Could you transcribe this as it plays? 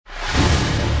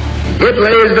It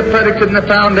lays the predicate and the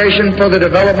foundation for the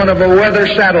development of a weather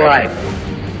satellite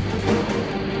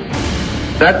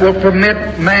that will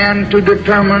permit man to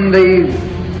determine the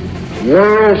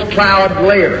world's cloud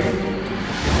layer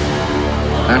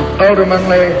and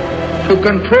ultimately to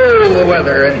control the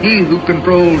weather, and he who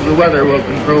controls the weather will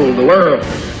control the world.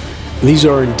 These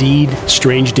are indeed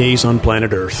strange days on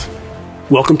planet Earth.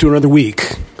 Welcome to another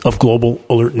week of Global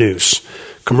Alert News.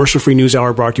 Commercial-free news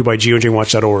hour brought to you by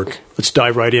GeoEngineWatch.org. Let's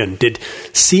dive right in. Did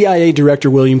CIA Director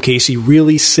William Casey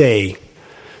really say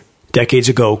decades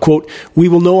ago, quote, "We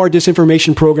will know our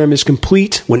disinformation program is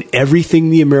complete when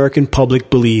everything the American public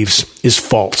believes is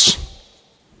false"?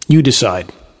 You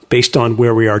decide, based on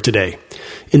where we are today.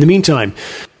 In the meantime,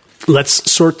 let's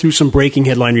sort through some breaking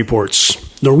headline reports.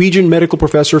 Norwegian medical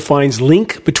professor finds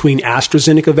link between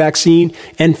AstraZeneca vaccine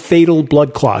and fatal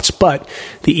blood clots, but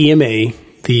the EMA,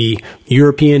 the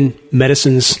European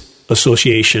Medicines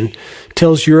Association,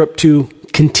 tells Europe to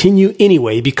continue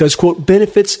anyway because, quote,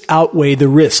 benefits outweigh the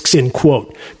risks, end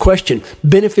quote. Question,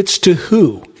 benefits to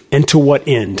who and to what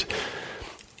end?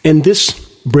 And this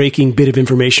breaking bit of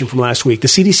information from last week, the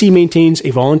CDC maintains a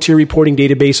volunteer reporting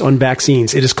database on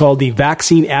vaccines. It is called the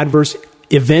Vaccine Adverse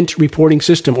Event Reporting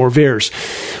System, or VAERS.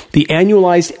 The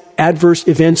annualized adverse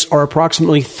events are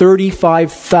approximately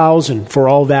 35,000 for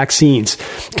all vaccines.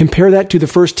 Compare that to the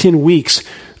first 10 weeks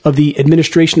of the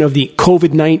administration of the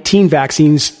COVID-19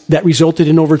 vaccines that resulted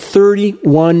in over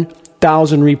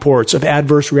 31,000 reports of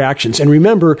adverse reactions. And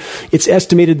remember, it's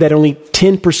estimated that only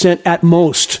 10% at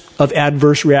most of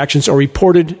adverse reactions are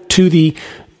reported to the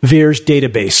VAERS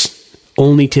database.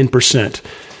 Only 10%.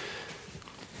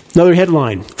 Another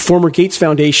headline, former Gates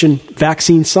Foundation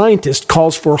vaccine scientist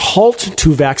calls for halt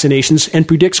to vaccinations and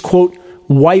predicts, quote,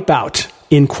 wipeout,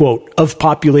 end quote, of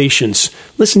populations.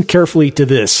 Listen carefully to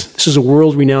this. This is a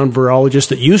world-renowned virologist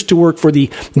that used to work for the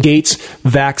Gates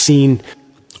Vaccine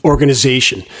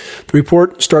Organization. The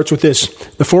report starts with this.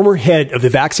 The former head of the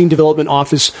Vaccine Development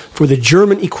Office for the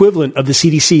German equivalent of the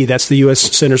CDC, that's the U.S.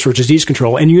 Centers for Disease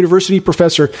Control, and university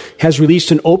professor has released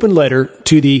an open letter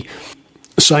to the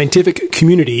scientific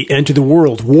community and to the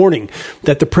world, warning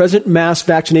that the present mass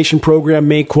vaccination program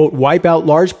may, quote, wipe out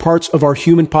large parts of our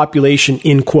human population,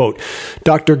 end quote.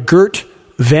 Dr. Gert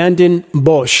van den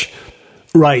Bosch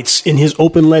writes in his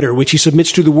open letter, which he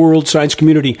submits to the world science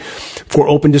community for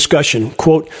open discussion,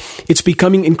 quote, it's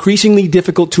becoming increasingly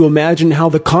difficult to imagine how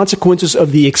the consequences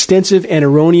of the extensive and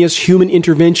erroneous human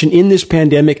intervention in this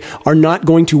pandemic are not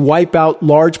going to wipe out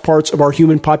large parts of our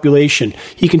human population.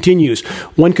 He continues,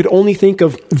 one could only think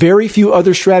of very few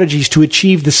other strategies to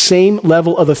achieve the same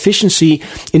level of efficiency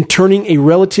in turning a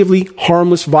relatively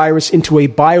harmless virus into a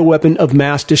bioweapon of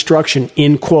mass destruction,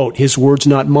 end quote. His words,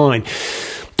 not mine.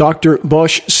 Dr.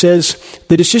 Bosch says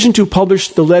the decision to publish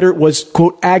the letter was,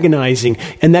 quote, agonizing,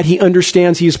 and that he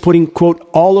understands he is putting, quote,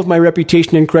 all of my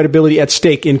reputation and credibility at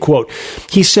stake, end quote.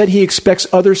 He said he expects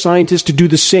other scientists to do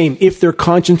the same if their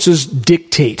consciences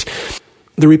dictate.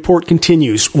 The report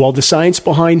continues. While the science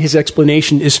behind his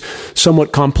explanation is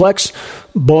somewhat complex,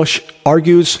 Bosch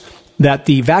argues that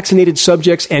the vaccinated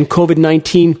subjects and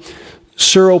COVID-19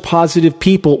 seropositive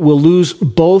people will lose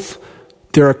both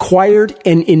their acquired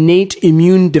and innate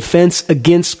immune defense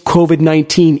against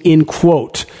COVID-19, end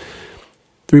quote.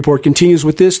 The report continues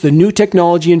with this. The new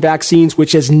technology in vaccines,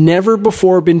 which has never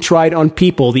before been tried on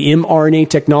people, the mRNA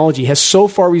technology, has so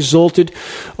far resulted,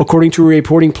 according to a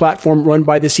reporting platform run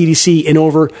by the CDC, in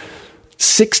over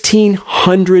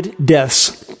 1,600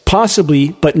 deaths,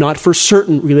 possibly, but not for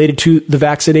certain, related to the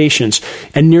vaccinations,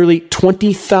 and nearly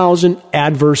 20,000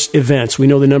 adverse events. We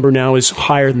know the number now is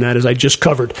higher than that, as I just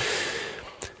covered.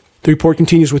 The report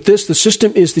continues with this. The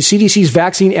system is the CDC's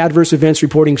Vaccine Adverse Events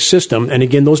Reporting System. And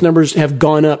again, those numbers have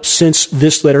gone up since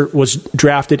this letter was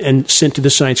drafted and sent to the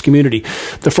science community.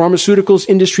 The pharmaceuticals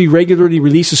industry regularly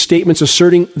releases statements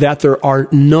asserting that there are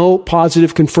no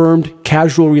positive confirmed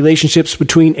causal relationships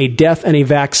between a death and a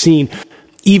vaccine,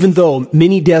 even though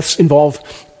many deaths involve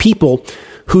people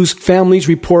whose families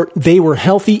report they were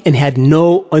healthy and had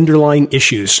no underlying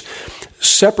issues.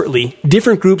 Separately,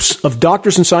 different groups of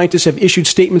doctors and scientists have issued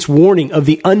statements warning of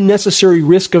the unnecessary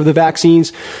risk of the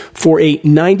vaccines for a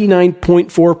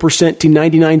 99.4% to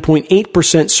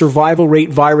 99.8% survival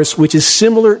rate virus, which is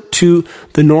similar to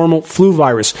the normal flu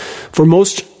virus. For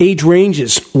most age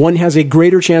ranges, one has a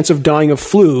greater chance of dying of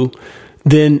flu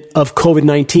than of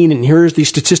COVID-19. And here's the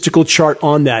statistical chart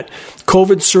on that.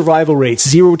 COVID survival rates,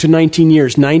 0 to 19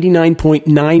 years,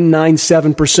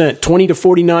 99.997%. 20 to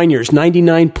 49 years,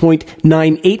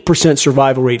 99.98%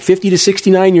 survival rate. 50 to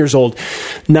 69 years old,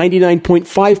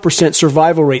 99.5%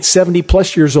 survival rate. 70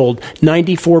 plus years old,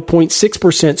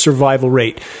 94.6% survival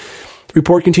rate. The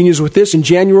report continues with this. In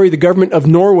January, the government of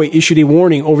Norway issued a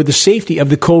warning over the safety of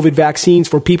the COVID vaccines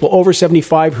for people over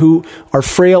 75 who are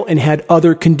frail and had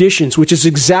other conditions, which is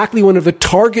exactly one of the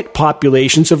target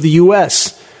populations of the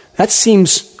U.S. That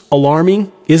seems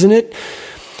alarming, isn't it?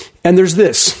 And there's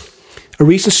this. A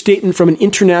recent statement from an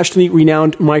internationally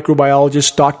renowned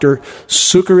microbiologist, Dr.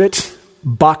 Sucharit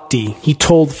Bhakdi. He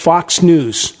told Fox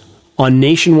News on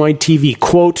nationwide TV,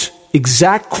 quote,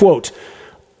 exact quote,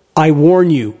 "I warn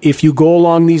you, if you go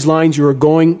along these lines, you are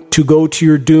going to go to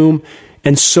your doom,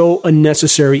 and so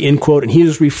unnecessary," end quote. And he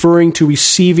was referring to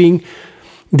receiving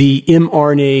the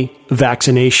mRNA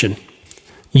vaccination.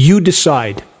 You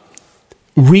decide.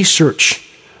 Research.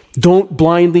 Don't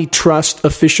blindly trust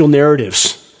official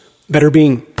narratives that are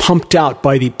being pumped out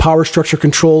by the power structure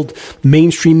controlled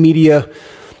mainstream media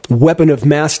weapon of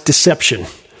mass deception.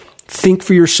 Think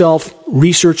for yourself,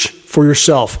 research for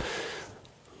yourself.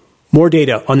 More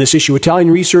data on this issue.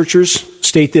 Italian researchers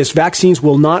state this: vaccines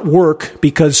will not work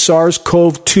because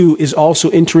SARS-CoV-2 is also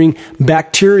entering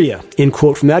bacteria, end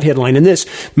quote from that headline. And this,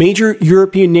 major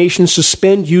European nations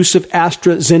suspend use of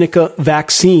AstraZeneca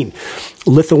vaccine.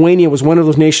 Lithuania was one of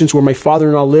those nations where my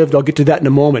father-in-law lived. I'll get to that in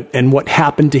a moment, and what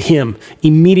happened to him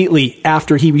immediately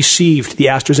after he received the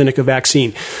AstraZeneca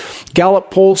vaccine.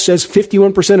 Gallup poll says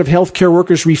 51% of healthcare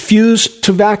workers refuse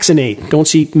to vaccinate. Don't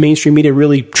see mainstream media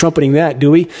really trumpeting that,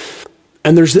 do we?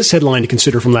 And there's this headline to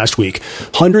consider from last week.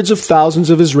 Hundreds of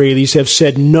thousands of Israelis have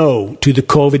said no to the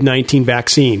COVID-19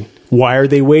 vaccine. Why are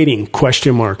they waiting?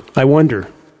 Question mark. I wonder.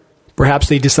 Perhaps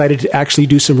they decided to actually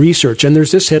do some research. And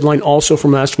there's this headline also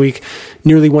from last week.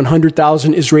 Nearly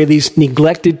 100,000 Israelis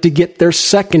neglected to get their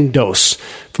second dose.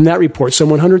 From that report, some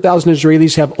 100,000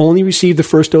 Israelis have only received the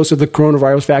first dose of the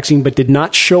coronavirus vaccine but did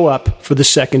not show up for the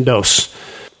second dose.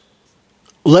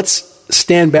 Let's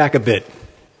stand back a bit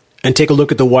and take a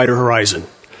look at the wider horizon.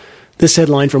 This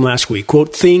headline from last week,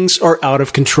 quote, "Things are out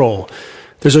of control.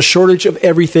 There's a shortage of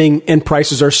everything and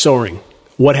prices are soaring.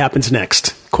 What happens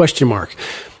next?" Question mark.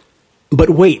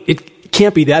 But wait, it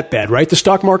can't be that bad, right? The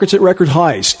stock market's at record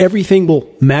highs. Everything will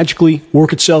magically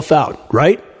work itself out,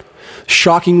 right?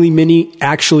 Shockingly, many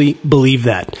actually believe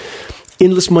that.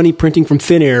 Endless money printing from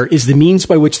thin air is the means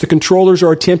by which the controllers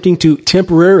are attempting to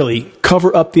temporarily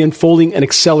cover up the unfolding and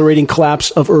accelerating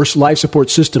collapse of Earth's life support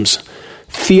systems.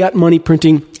 Fiat money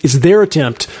printing is their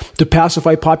attempt to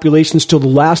pacify populations till the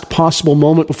last possible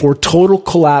moment before total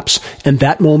collapse, and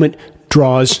that moment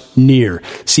draws near.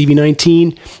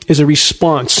 CV19 is a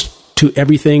response to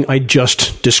everything I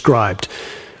just described.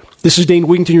 This is Dane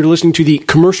Wigington. You're listening to the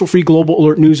commercial-free Global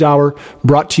Alert News Hour,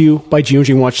 brought to you by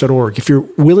geoengineering.org. If you're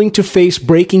willing to face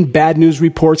breaking bad news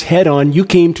reports head-on, you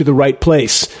came to the right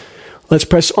place. Let's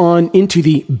press on into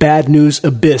the bad news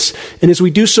abyss. And as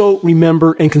we do so,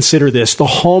 remember and consider this. The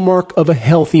hallmark of a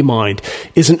healthy mind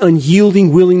is an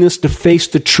unyielding willingness to face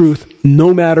the truth,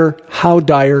 no matter how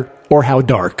dire or how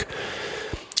dark.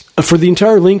 For the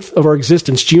entire length of our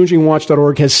existence,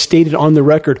 geoengineeringwatch.org has stated on the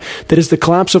record that as the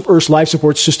collapse of Earth's life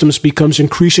support systems becomes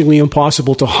increasingly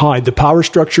impossible to hide, the power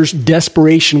structure's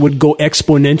desperation would go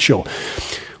exponential.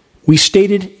 We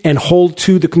stated and hold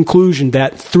to the conclusion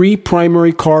that three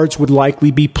primary cards would likely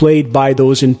be played by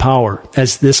those in power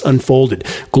as this unfolded: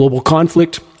 global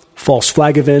conflict, false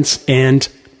flag events, and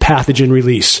pathogen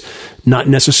release. Not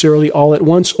necessarily all at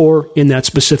once or in that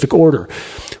specific order.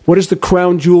 What is the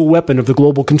crown jewel weapon of the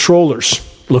global controllers?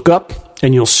 Look up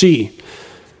and you'll see.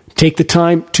 Take the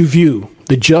time to view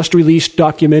the just released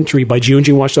documentary by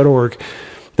geoengineeringwatch.org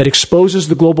that exposes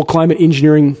the global climate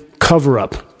engineering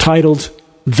cover-up titled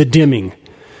The Dimming,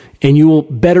 and you will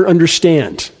better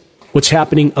understand what's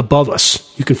happening above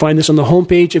us. You can find this on the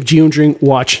homepage of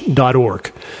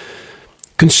geoengineeringwatch.org.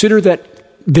 Consider that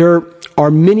there are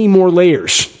many more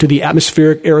layers to the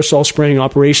atmospheric aerosol spraying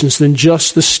operations than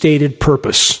just the stated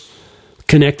purpose.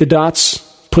 Connect the dots,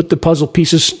 put the puzzle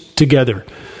pieces together.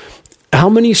 How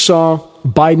many saw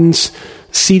Biden's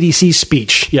CDC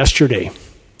speech yesterday?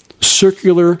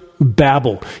 Circular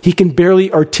babble. He can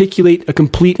barely articulate a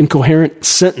complete and coherent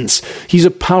sentence. He's a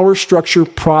power structure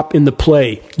prop in the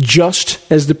play, just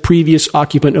as the previous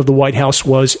occupant of the White House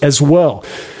was as well,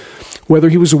 whether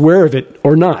he was aware of it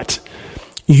or not.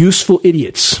 Useful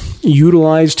idiots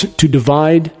utilized to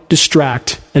divide,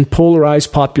 distract, and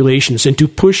polarize populations and to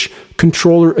push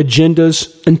controller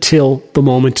agendas until the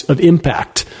moment of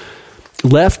impact.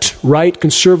 Left, right,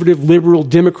 conservative, liberal,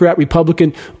 Democrat,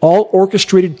 Republican, all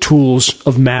orchestrated tools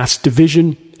of mass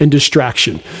division and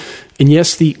distraction. And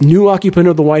yes, the new occupant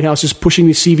of the White House is pushing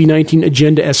the CV19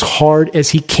 agenda as hard as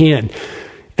he can.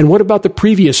 And what about the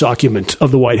previous occupant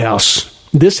of the White House?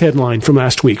 This headline from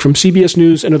last week from CBS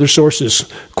News and other sources,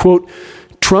 quote,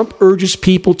 Trump urges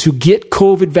people to get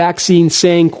COVID vaccine,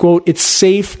 saying, quote, it's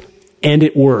safe and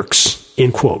it works,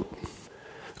 end quote.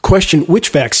 Question, which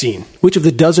vaccine? Which of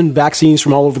the dozen vaccines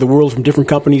from all over the world, from different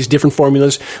companies, different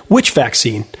formulas, which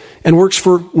vaccine? And works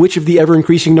for which of the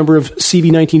ever-increasing number of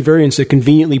CV-19 variants that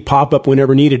conveniently pop up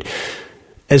whenever needed?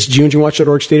 As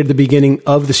geoengineeringwatch.org stated at the beginning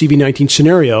of the CV-19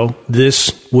 scenario,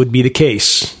 this would be the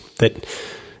case, that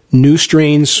new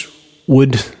strains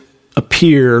would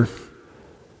appear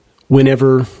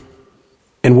whenever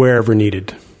and wherever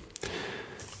needed.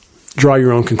 Draw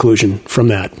your own conclusion from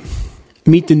that.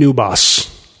 Meet the new boss.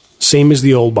 Same as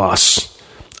the old boss.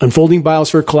 Unfolding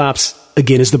biosphere collapse,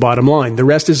 again, is the bottom line. The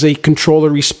rest is a controller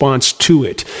response to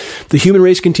it. The human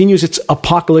race continues its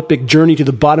apocalyptic journey to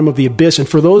the bottom of the abyss, and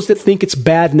for those that think it's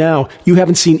bad now, you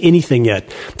haven't seen anything yet.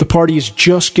 The party is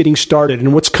just getting started,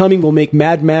 and what's coming will make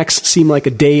Mad Max seem like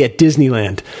a day at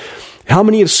Disneyland. How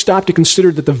many have stopped to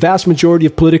consider that the vast majority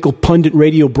of political pundit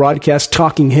radio broadcast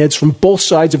talking heads from both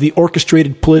sides of the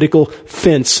orchestrated political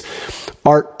fence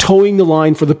are towing the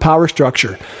line for the power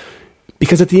structure?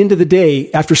 Because at the end of the day,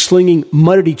 after slinging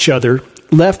mud at each other,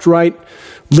 left, right,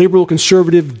 liberal,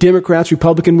 conservative, Democrats,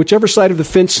 Republican, whichever side of the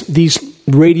fence these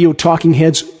radio talking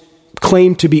heads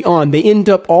claim to be on, they end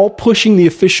up all pushing the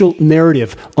official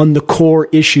narrative on the core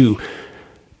issue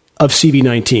of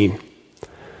CV-19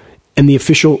 and the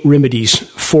official remedies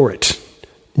for it.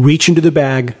 Reach into the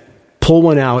bag, pull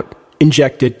one out,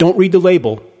 inject it. Don't read the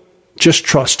label. Just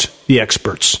trust the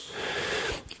experts.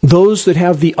 Those that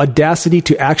have the audacity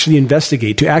to actually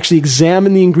investigate, to actually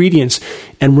examine the ingredients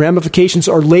and ramifications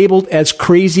are labeled as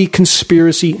crazy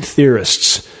conspiracy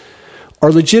theorists.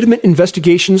 Are legitimate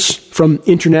investigations from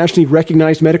internationally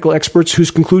recognized medical experts whose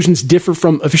conclusions differ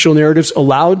from official narratives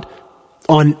allowed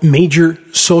on major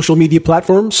social media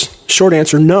platforms? Short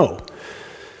answer, no.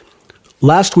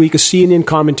 Last week, a CNN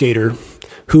commentator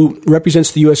who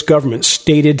represents the U.S. government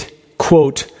stated,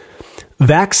 quote,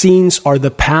 vaccines are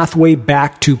the pathway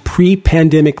back to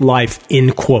pre-pandemic life,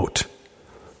 end quote.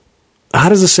 How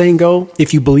does the saying go?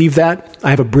 If you believe that, I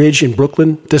have a bridge in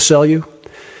Brooklyn to sell you.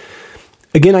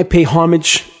 Again, I pay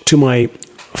homage to my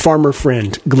farmer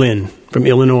friend, Glenn, from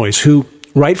Illinois, who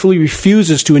rightfully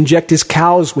refuses to inject his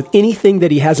cows with anything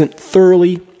that he hasn't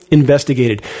thoroughly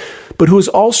investigated, but who is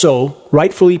also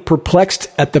rightfully perplexed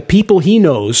at the people he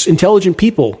knows, intelligent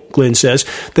people, Glenn says,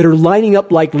 that are lining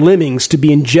up like lemmings to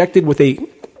be injected with a,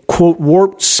 quote,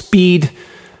 warp speed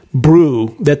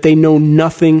brew that they know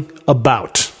nothing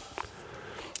about.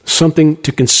 Something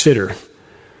to consider.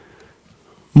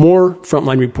 More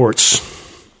Frontline reports.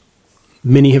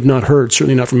 Many have not heard,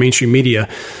 certainly not from mainstream media.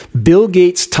 Bill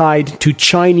Gates tied to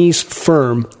Chinese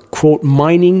firm, quote,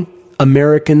 mining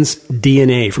Americans'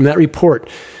 DNA. From that report,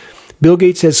 Bill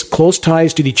Gates has close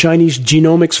ties to the Chinese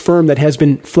genomics firm that has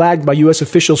been flagged by U.S.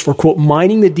 officials for, quote,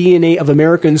 mining the DNA of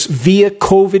Americans via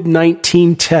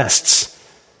COVID-19 tests.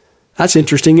 That's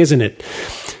interesting, isn't it?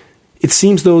 It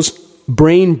seems those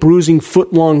brain-bruising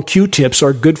foot-long Q-tips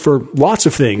are good for lots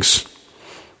of things.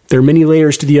 There are many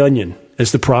layers to the onion,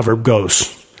 as the proverb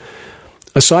goes.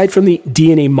 Aside from the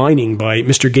DNA mining by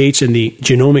Mr. Gates and the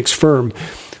genomics firm,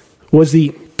 was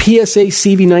the PSA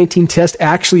CV-19 test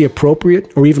actually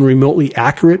appropriate or even remotely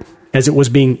accurate as it was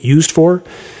being used for?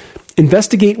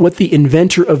 Investigate what the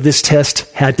inventor of this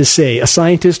test had to say, a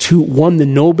scientist who won the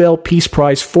Nobel Peace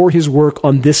Prize for his work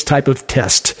on this type of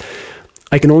test.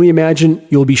 I can only imagine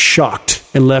you'll be shocked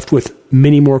and left with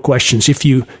many more questions if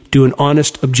you do an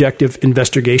honest, objective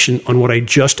investigation on what I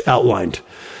just outlined.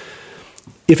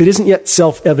 If it isn't yet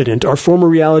self-evident, our former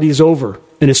reality is over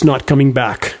and it's not coming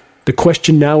back. The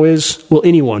question now is, will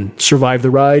anyone survive the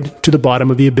ride to the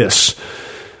bottom of the abyss?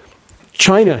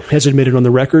 China has admitted on the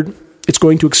record it's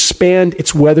going to expand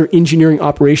its weather engineering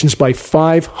operations by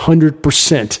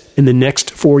 500% in the next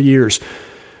 4 years.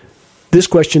 This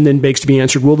question then begs to be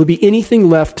answered, will there be anything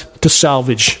left to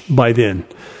salvage by then?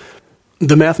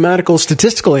 The mathematical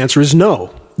statistical answer is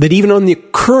no. That even on the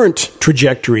current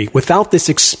trajectory, without this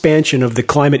expansion of the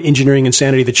climate engineering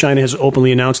insanity that China has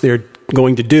openly announced they're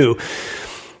going to do,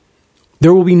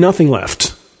 there will be nothing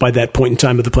left by that point in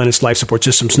time of the planet's life support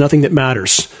systems, nothing that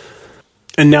matters.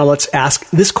 And now let's ask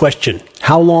this question.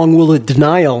 How long will the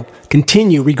denial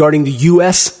continue regarding the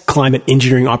U.S. climate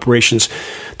engineering operations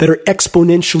that are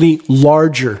exponentially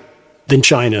larger than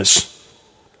China's?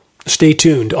 Stay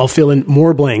tuned. I'll fill in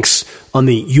more blanks on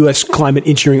the U.S. climate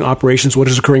engineering operations, what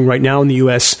is occurring right now in the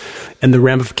U.S., and the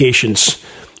ramifications.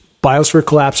 Biosphere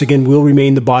collapse, again, will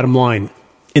remain the bottom line.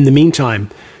 In the meantime,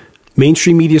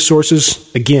 mainstream media sources,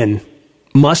 again,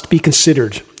 must be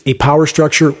considered a power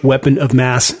structure weapon of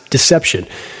mass deception.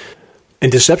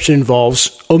 And deception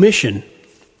involves omission.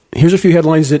 Here's a few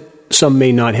headlines that some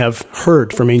may not have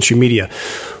heard from mainstream media.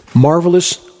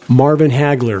 Marvelous Marvin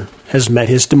Hagler has met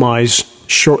his demise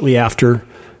shortly after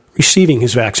receiving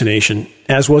his vaccination,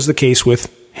 as was the case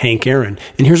with Hank Aaron.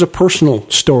 And here's a personal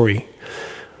story.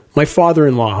 My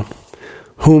father-in-law,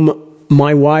 whom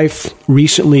my wife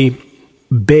recently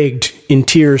begged in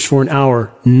tears for an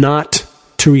hour not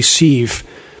to receive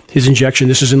his injection.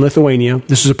 This is in Lithuania.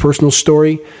 This is a personal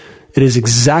story. It is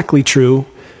exactly true.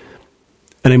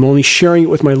 And I'm only sharing it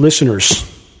with my listeners,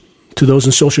 to those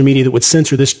in social media that would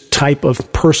censor this type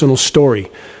of personal story.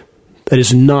 That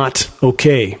is not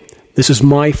okay. This is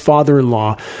my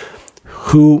father-in-law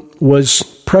who was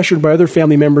pressured by other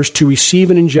family members to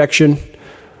receive an injection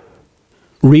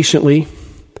recently.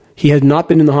 He had not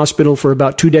been in the hospital for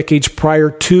about 2 decades prior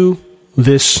to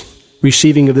this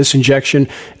receiving of this injection.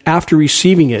 After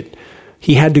receiving it,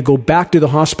 he had to go back to the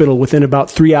hospital within about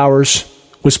 3 hours,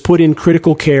 was put in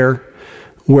critical care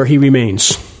where he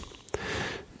remains.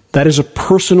 That is a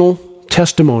personal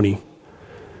testimony,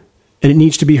 and it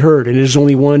needs to be heard, and it is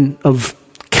only one of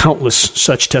countless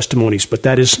such testimonies, but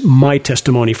that is my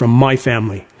testimony from my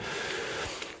family.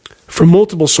 From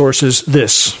multiple sources,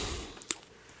 this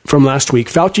from last week: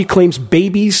 Fauci claims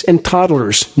babies and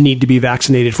toddlers need to be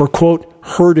vaccinated for, quote,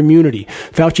 herd immunity.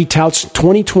 Fauci touts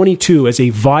 2022 as a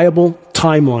viable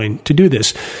timeline to do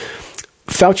this.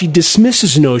 Fauci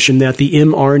dismisses the notion that the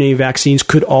mRNA vaccines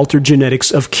could alter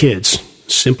genetics of kids.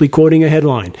 Simply quoting a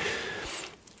headline.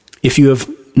 If you have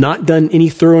not done any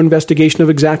thorough investigation of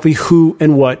exactly who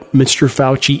and what Mr.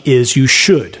 Fauci is, you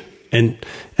should. And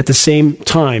at the same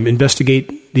time,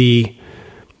 investigate the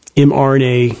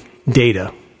mRNA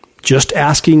data. Just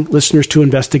asking listeners to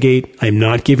investigate. I'm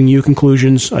not giving you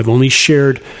conclusions. I've only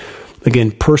shared,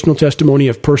 again, personal testimony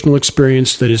of personal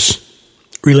experience that is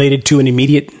related to an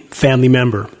immediate family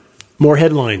member. More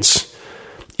headlines.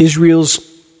 Israel's,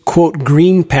 quote,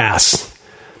 green pass.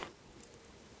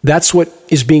 That's what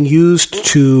is being used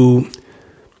to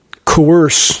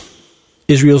coerce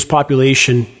Israel's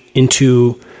population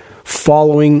into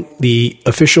following the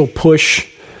official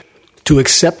push to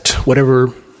accept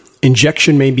whatever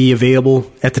injection may be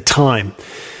available at the time.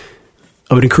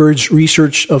 I would encourage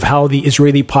research of how the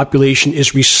Israeli population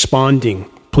is responding.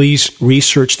 Please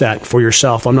research that for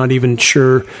yourself. I'm not even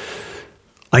sure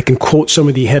I can quote some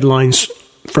of the headlines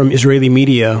from Israeli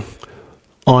media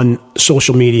on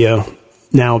social media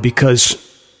now because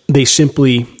they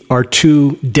simply are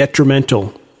too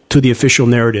detrimental to the official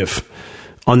narrative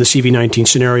on the CV-19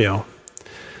 scenario.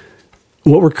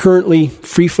 What we're currently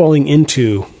free-falling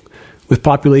into with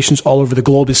populations all over the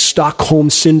globe is Stockholm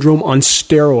Syndrome on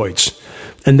steroids.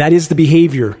 And that is the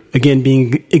behavior, again,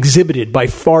 being exhibited by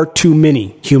far too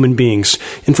many human beings.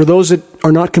 And for those that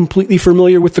are not completely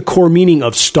familiar with the core meaning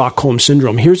of Stockholm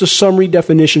Syndrome, here's a summary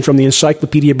definition from the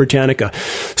Encyclopedia Britannica.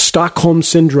 Stockholm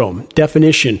Syndrome,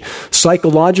 definition: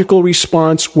 psychological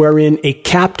response wherein a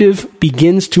captive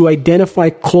begins to identify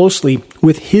closely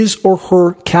with his or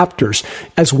her captors,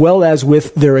 as well as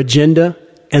with their agenda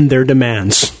and their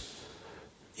demands.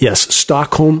 Yes,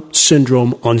 Stockholm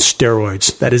Syndrome on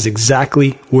steroids. That is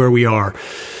exactly where we are.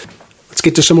 Let's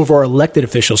get to some of our elected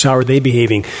officials. How are they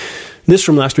behaving? This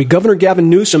from last week. Governor Gavin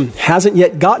Newsom hasn't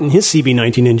yet gotten his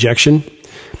CV-19 injection.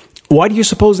 Why do you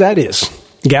suppose that is?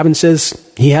 Gavin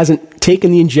says he hasn't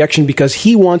taken the injection because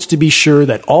he wants to be sure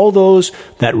that all those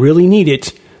that really need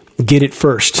it get it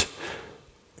first.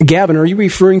 Gavin, are you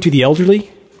referring to the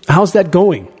elderly? How's that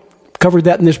going? Covered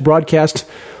that in this broadcast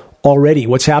already.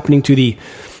 What's happening to the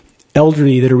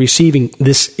elderly that are receiving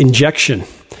this injection?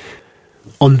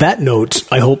 On that note,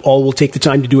 I hope all will take the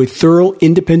time to do a thorough,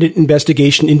 independent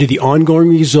investigation into the ongoing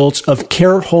results of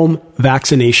care home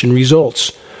vaccination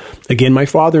results. Again, my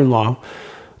father-in-law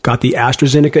got the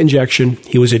AstraZeneca injection.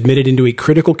 He was admitted into a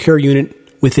critical care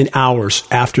unit within hours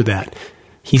after that.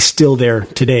 He's still there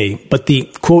today. But the,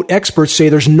 quote, experts say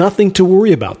there's nothing to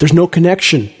worry about. There's no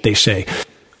connection, they say.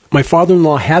 My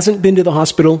father-in-law hasn't been to the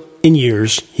hospital in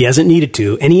years. He hasn't needed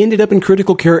to, and he ended up in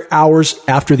critical care hours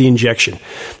after the injection.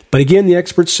 But again, the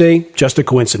experts say just a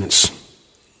coincidence.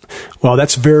 Well,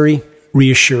 that's very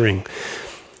reassuring.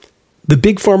 The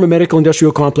big pharma medical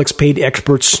industrial complex paid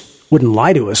experts wouldn't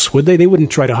lie to us, would they? They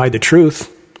wouldn't try to hide the truth,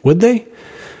 would they?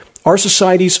 Our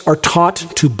societies are taught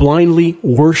to blindly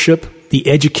worship the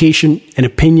education and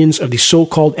opinions of the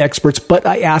so-called experts. But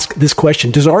I ask this question: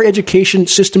 does our education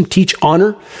system teach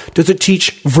honor? Does it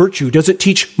teach virtue? Does it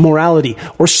teach morality?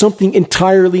 Or something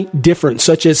entirely different,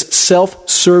 such as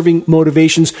self-serving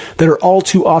motivations that are all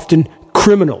too often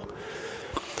criminal?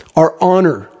 Our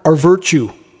honor, our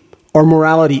virtue, Our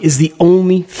morality is the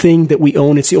only thing that we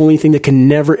own. It's the only thing that can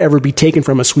never, ever be taken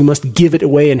from us. We must give it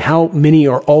away, and how many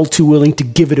are all too willing to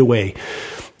give it away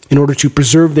in order to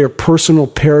preserve their personal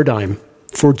paradigm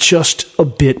for just a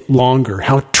bit longer?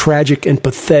 How tragic and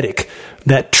pathetic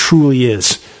that truly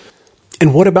is.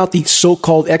 And what about the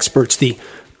so-called experts, the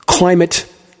climate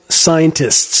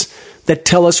scientists that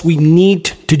tell us we need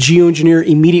to geoengineer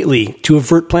immediately to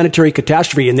avert planetary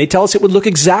catastrophe? And they tell us it would look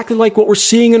exactly like what we're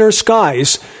seeing in our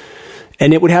skies,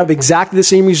 and it would have exactly the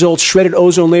same results: shredded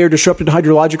ozone layer, disrupted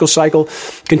hydrological cycle,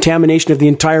 contamination of the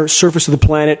entire surface of the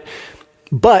planet.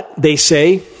 But they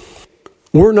say,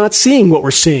 we're not seeing what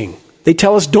we're seeing. They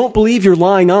tell us, don't believe your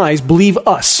lying eyes, believe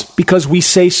us, because we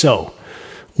say so.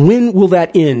 When will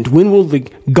that end? When will the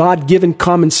God-given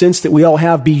common sense that we all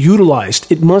have be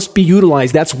utilized? It must be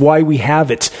utilized. That's why we have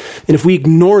it. And if we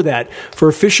ignore that for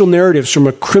official narratives from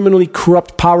a criminally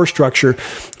corrupt power structure,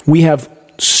 we have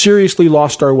seriously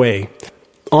lost our way.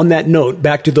 On that note,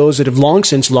 back to those that have long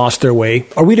since lost their way,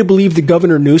 are we to believe that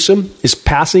Governor Newsom is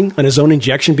passing on his own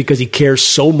injection because he cares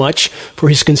so much for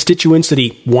his constituents that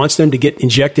he wants them to get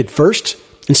injected first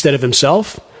instead of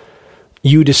himself?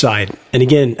 You decide. And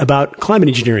again, about climate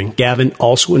engineering, Gavin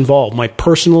also involved. My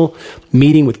personal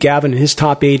meeting with Gavin and his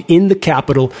top aide in the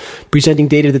Capitol, presenting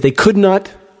data that they could not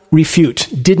refute,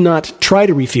 did not try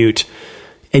to refute,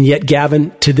 and yet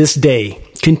Gavin, to this day,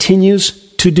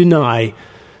 continues to deny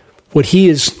what he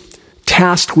is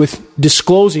tasked with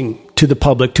disclosing to the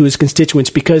public, to his constituents,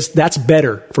 because that's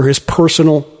better for his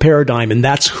personal paradigm. And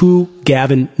that's who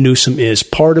Gavin Newsom is,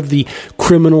 part of the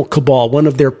criminal cabal, one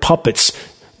of their puppets,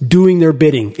 doing their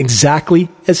bidding exactly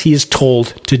as he is told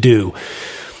to do.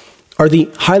 Are the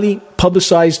highly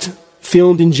publicized,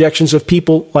 filmed injections of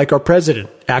people like our president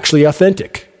actually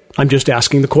authentic? I'm just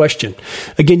asking the question.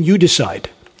 Again, you decide.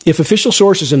 If official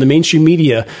sources in the mainstream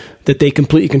media that they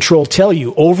completely control tell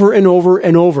you over and over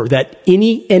and over that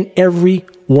any and every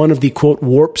one of the, quote,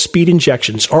 warp speed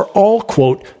injections are all,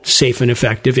 quote, safe and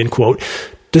effective, end quote,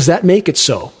 does that make it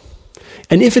so?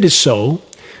 And if it is so,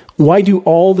 why do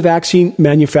all the vaccine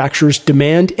manufacturers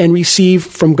demand and receive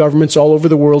from governments all over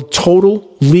the world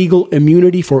total legal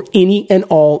immunity for any and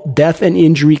all death and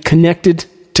injury connected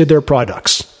to their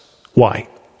products? Why?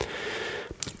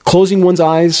 Closing one's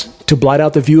eyes to blot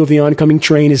out the view of the oncoming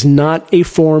train is not a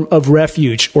form of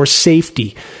refuge or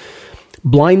safety.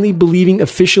 Blindly believing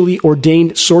officially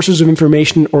ordained sources of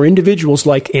information or individuals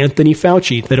like Anthony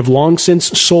Fauci that have long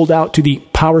since sold out to the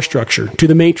power structure, to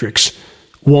the matrix,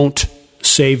 won't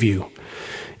save you.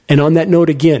 And on that note,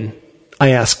 again, I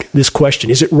ask this question.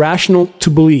 Is it rational to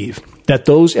believe that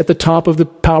those at the top of the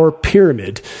power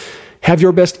pyramid have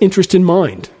your best interest in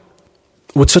mind?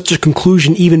 Would such a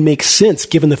conclusion even make sense,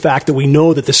 given the fact that we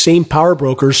know that the same power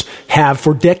brokers have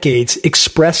for decades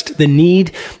expressed the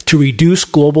need to reduce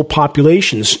global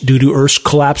populations due to Earth's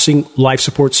collapsing life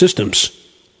support systems?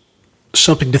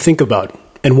 Something to think about.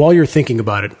 And while you're thinking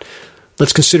about it,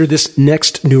 let's consider this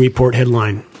next new report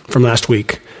headline from last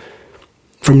week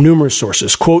from numerous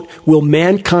sources. Quote, will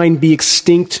mankind be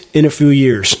extinct in a few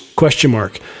years? Question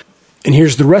mark. And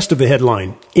here's the rest of the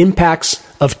headline. Impacts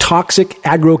of toxic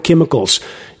agrochemicals,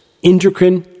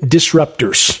 endocrine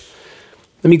disruptors.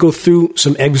 Let me go through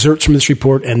some excerpts from this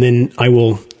report and then I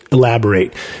will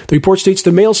elaborate. The report states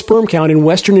the male sperm count in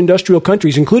Western industrial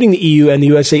countries, including the EU and the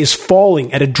USA, is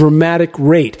falling at a dramatic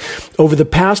rate. Over the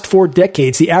past 4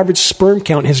 decades, the average sperm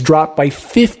count has dropped by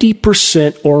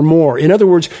 50% or more. In other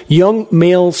words, young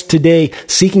males today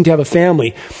seeking to have a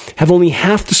family have only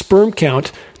half the sperm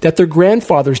count that their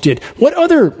grandfathers did. What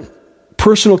other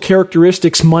personal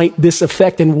characteristics might this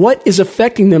affect, and what is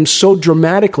affecting them so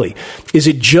dramatically? Is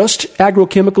it just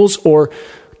agrochemicals or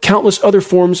countless other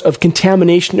forms of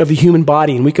contamination of the human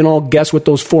body? And we can all guess what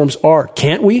those forms are,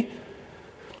 can't we?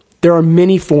 There are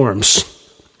many forms,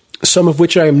 some of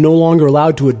which I am no longer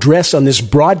allowed to address on this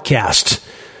broadcast.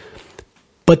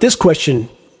 But this question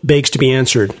begs to be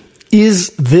answered. Is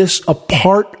this a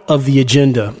part of the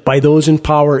agenda by those in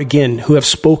power, again, who have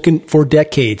spoken for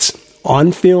decades,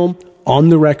 on film, on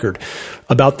the record,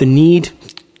 about the need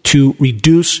to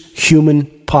reduce human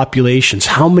populations?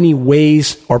 How many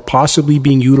ways are possibly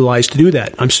being utilized to do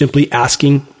that? I'm simply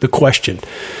asking the question.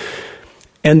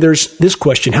 And there's this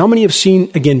question. How many have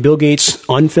seen, again, Bill Gates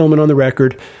on film and on the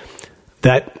record,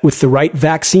 that with the right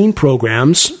vaccine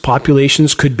programs,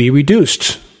 populations could be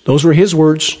reduced? Those were his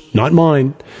words, not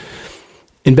mine.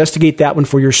 Investigate that one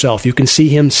for yourself. You can see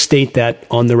him state that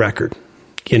on the record.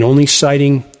 Again, only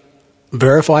citing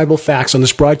verifiable facts on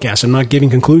this broadcast. I'm not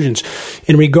giving conclusions.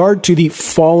 In regard to the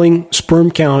falling sperm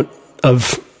count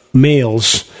of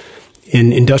males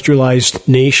in industrialized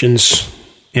nations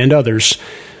and others,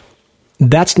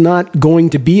 that's not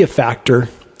going to be a factor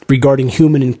regarding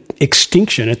human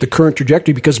extinction at the current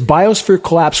trajectory, because biosphere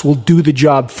collapse will do the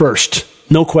job first,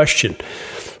 no question,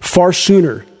 far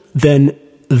sooner than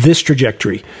this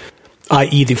trajectory,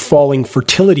 i.e. the falling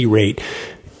fertility rate.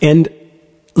 And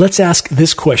let's ask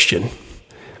this question.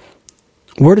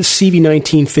 Where does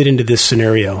CV-19 fit into this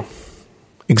scenario?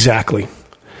 Exactly.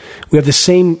 We have the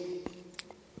same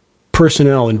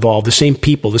personnel involved, the same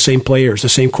people, the same players, the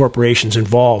same corporations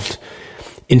involved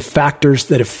in factors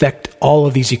that affect all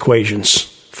of these equations,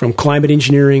 from climate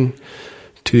engineering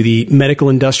to the medical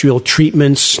industrial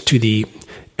treatments to the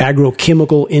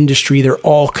agrochemical industry. They're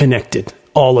all connected,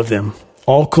 all of them,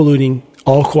 all colluding,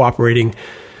 all cooperating.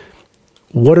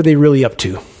 What are they really up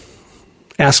to?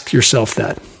 Ask yourself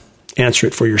that. Answer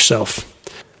it for yourself.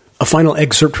 A final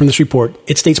excerpt from this report.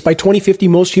 It states, by 2050,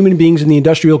 most human beings in the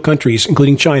industrial countries,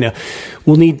 including China,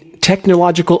 will need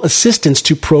technological assistance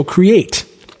to procreate.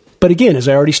 But again, as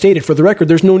I already stated, for the record,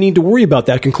 there's no need to worry about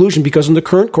that conclusion, because on the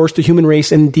current course, the human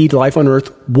race and indeed life on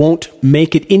Earth won't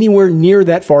make it anywhere near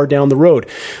that far down the road.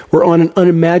 We're on an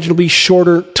unimaginably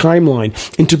shorter timeline.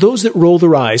 And to those that roll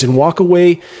their eyes and walk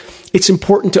away, it's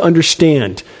important to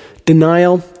understand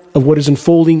denial of what is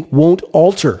unfolding won't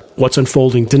alter what's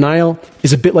unfolding. Denial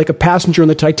is a bit like a passenger on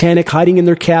the Titanic hiding in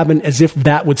their cabin as if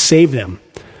that would save them.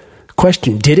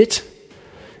 Question, did it?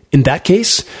 In that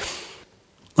case,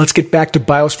 let's get back to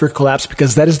biosphere collapse,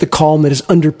 because that is the column that is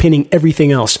underpinning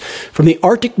everything else. From the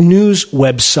Arctic News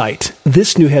website,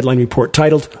 this new headline report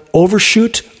titled,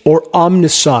 Overshoot or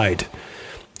Omnicide?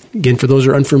 Again, for those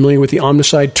who are unfamiliar with the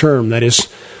omnicide term, that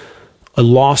is a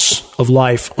loss of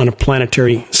life on a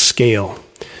planetary scale.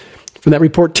 From that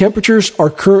report, temperatures are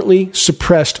currently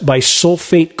suppressed by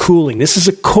sulfate cooling. This is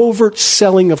a covert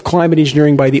selling of climate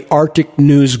engineering by the Arctic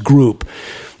News Group.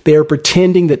 They are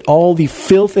pretending that all the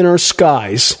filth in our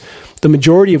skies, the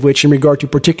majority of which in regard to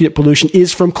particulate pollution,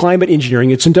 is from climate engineering.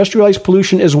 It's industrialized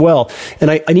pollution as well. And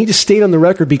I need to state on the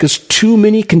record, because too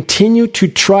many continue to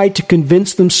try to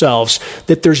convince themselves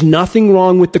that there's nothing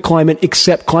wrong with the climate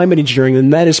except climate engineering,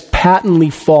 and that is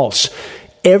patently false.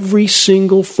 Every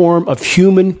single form of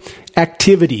human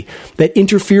activity that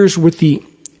interferes with the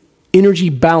energy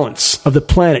balance of the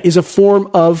planet is a form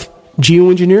of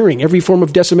geoengineering. Every form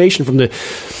of decimation, from the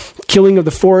killing of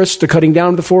the forest, the cutting down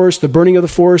of the forest, the burning of the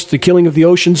forest, the killing of the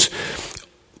oceans,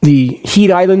 the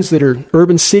heat islands that are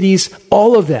urban cities,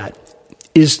 all of that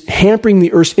is hampering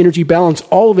the Earth's energy balance.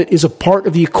 All of it is a part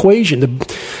of the equation.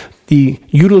 The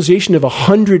utilization of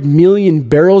 100 million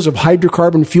barrels of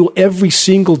hydrocarbon fuel every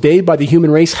single day by the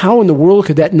human race, how in the world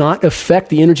could that not affect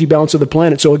the energy balance of the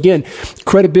planet? So again,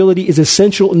 credibility is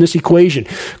essential in this equation.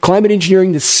 Climate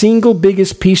engineering, the single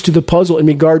biggest piece to the puzzle in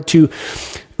regard to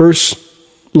Earth's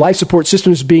life support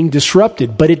systems being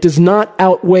disrupted, but it does not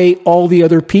outweigh all the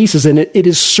other pieces, and it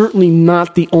is certainly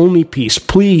not the only piece.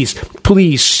 Please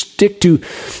stick to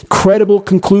credible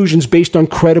conclusions based on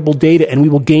credible data, and we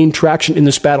will gain traction in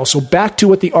this battle. So back to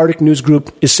what the Arctic News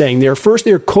Group is saying. They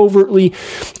are covertly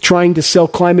trying to sell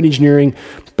climate engineering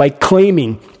by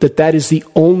claiming that that is the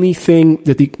only thing,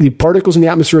 that the particles in the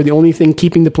atmosphere are the only thing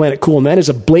keeping the planet cool. And that is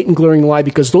a blatant, glaring lie,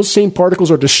 because those same particles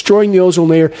are destroying the ozone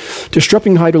layer,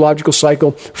 disrupting the hydrological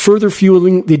cycle, further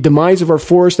fueling the demise of our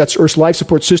forests, that's Earth's life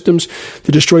support systems.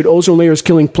 The destroyed ozone layer is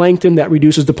killing plankton, that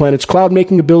reduces the planet's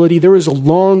cloud-making ability. There is a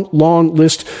long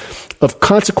list of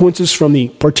consequences from the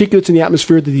particulates in the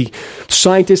atmosphere that the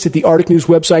scientists at the Arctic News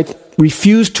website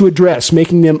refuse to address,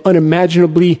 making them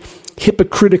unimaginably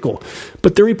hypocritical.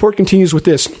 But their report continues with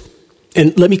this.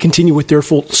 And let me continue with their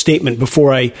full statement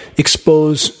before I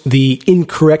expose the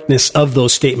incorrectness of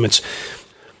those statements.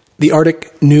 The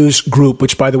Arctic News Group,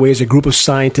 which, by the way, is a group of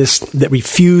scientists that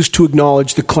refuse to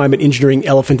acknowledge the climate engineering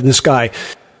elephant in the sky,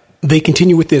 they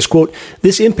continue with this, quote,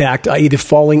 this impact, i.e. the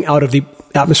falling out of the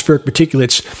atmospheric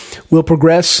particulates, will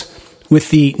progress with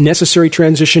the necessary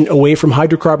transition away from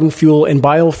hydrocarbon fuel and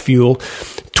biofuel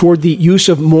toward the use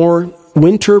of more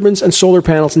wind turbines and solar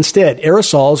panels instead.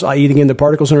 Aerosols, i.e. again the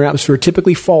particles in our atmosphere,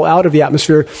 typically fall out of the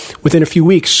atmosphere within a few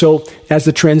weeks. So as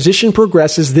the transition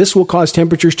progresses, this will cause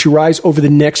temperatures to rise over the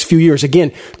next few years.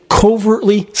 Again,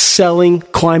 covertly selling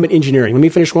climate engineering. Let me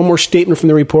finish one more statement from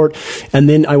the report, and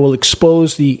then I will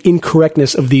expose the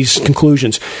incorrectness of these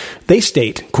conclusions. They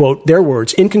state, quote, their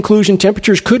words, in conclusion,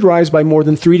 temperatures could rise by more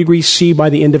than 3 degrees C by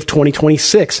the end of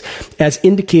 2026, as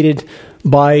indicated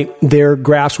by their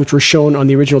graphs, which were shown on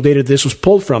the original data this was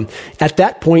pulled from. At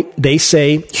that point, they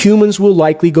say, humans will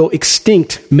likely go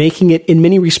extinct, making it, in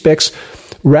many respects,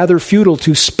 rather futile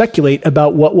to speculate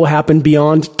about what will happen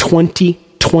beyond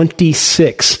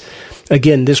 2026.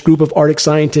 Again, this group of Arctic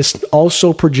scientists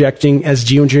also projecting, as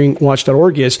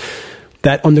geoengineeringwatch.org is,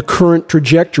 that on the current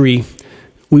trajectory,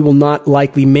 we will not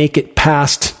likely make it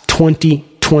past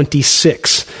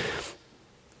 2026.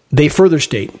 They further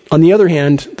state, on the other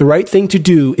hand, the right thing to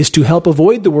do is to help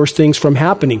avoid the worst things from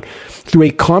happening through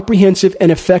a comprehensive and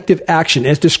effective action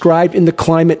as described in the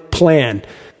climate plan.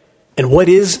 And what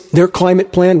is their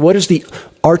climate plan? What is the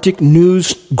Arctic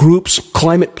News Group's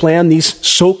climate plan? These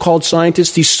so-called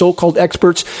scientists, these so-called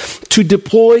experts, to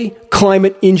deploy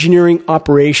climate engineering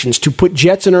operations, to put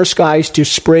jets in our skies, to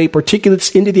spray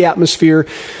particulates into the atmosphere.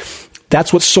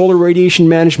 That's what solar radiation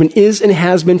management is and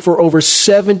has been for over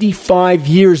 75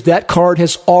 years. That card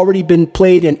has already been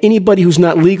played, and anybody who's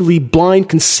not legally blind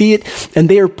can see it, and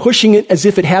they are pushing it as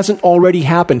if it hasn't already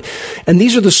happened. And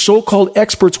these are the so-called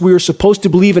experts we are supposed to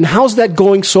believe in. How's that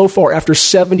going so far after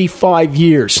 75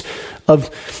 years of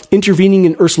intervening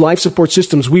in Earth's life support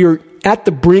systems? We are at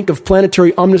the brink of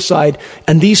planetary omnicide,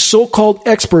 and these so-called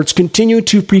experts continue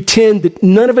to pretend that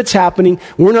none of it's happening.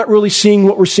 We're not really seeing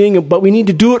what we're seeing, but we need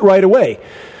to do it right away.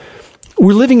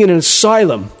 We're living in an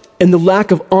asylum, and the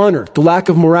lack of honor, the lack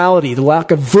of morality, the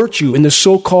lack of virtue in the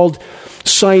so-called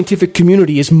scientific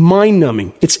community is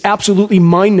mind-numbing. It's absolutely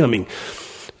mind-numbing.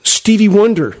 Stevie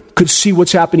Wonder could see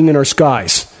what's happening in our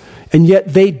skies, and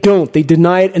yet they don't. They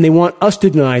deny it, and they want us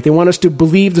to deny it. They want us to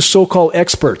believe the so-called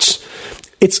experts.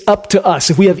 It's up to us.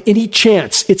 If we have any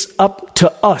chance, it's up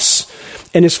to us.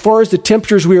 And as far as the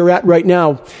temperatures we are at right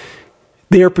now,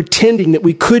 they are pretending that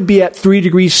we could be at 3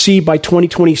 degrees C by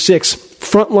 2026.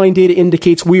 Frontline data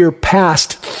indicates we are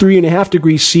past 3.5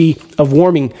 degrees C of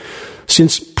warming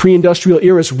since pre-industrial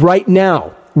eras. Right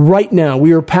now,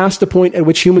 we are past the point at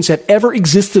which humans have ever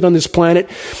existed on this planet.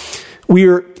 We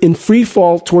are in free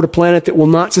fall toward a planet that will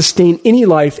not sustain any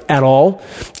life at all.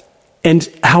 And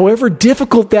however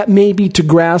difficult that may be to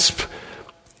grasp,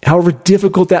 however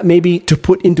difficult that may be to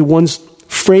put into one's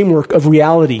framework of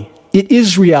reality, it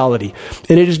is reality.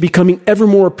 And it is becoming ever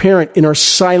more apparent in our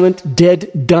silent,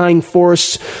 dead, dying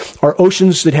forests, our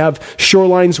oceans that have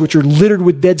shorelines which are littered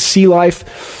with dead sea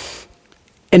life.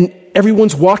 And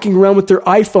everyone's walking around with their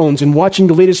iPhones and watching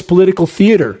the latest political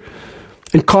theater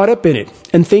and caught up in it,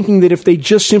 and thinking that if they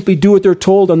just simply do what they're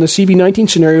told on the CV-19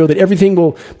 scenario, that everything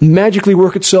will magically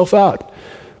work itself out.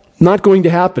 Not going to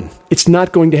happen. It's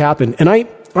not going to happen. And I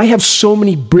have so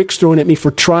many bricks thrown at me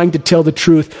for trying to tell the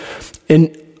truth.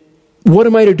 And what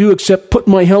am I to do except put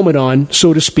my helmet on,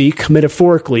 so to speak,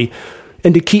 metaphorically,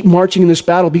 and to keep marching in this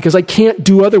battle, because I can't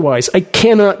do otherwise. I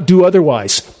cannot do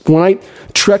otherwise. When I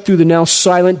trek through the now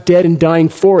silent, dead, and dying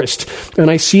forest, and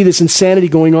I see this insanity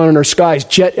going on in our skies,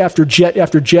 jet after jet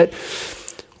after jet,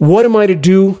 what am I to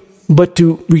do but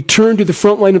to return to the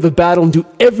front line of the battle and do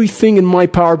everything in my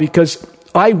power, because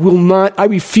I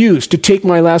refuse to take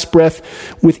my last breath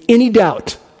with any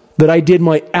doubt that I did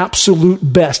my absolute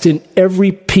best in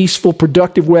every peaceful,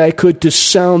 productive way I could to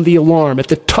sound the alarm at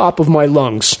the top of my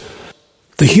lungs.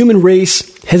 The human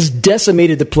race has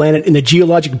decimated the planet in the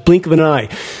geologic blink of an eye.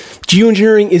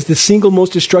 Geoengineering is the single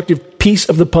most destructive piece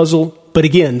of the puzzle, but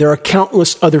again, there are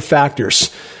countless other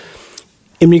factors.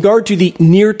 In regard to the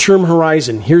near-term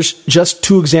horizon, here's just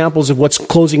 2 examples of what's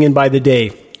closing in by the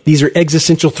day. These are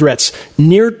existential threats.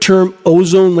 Near-term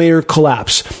ozone layer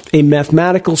collapse, a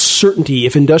mathematical certainty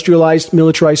if industrialized,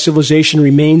 militarized civilization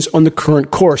remains on the current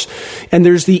course. And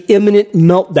there's the imminent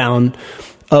meltdown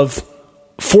of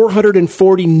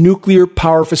 440 nuclear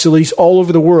power facilities all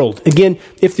over the world. Again,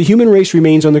 if the human race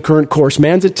remains on the current course,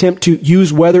 man's attempt to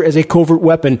use weather as a covert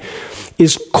weapon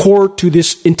is core to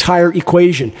this entire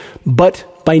equation, but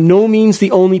by no means the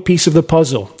only piece of the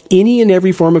puzzle. Any and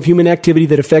every form of human activity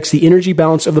that affects the energy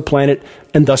balance of the planet,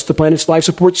 and thus the planet's life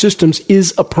support systems,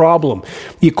 is a problem.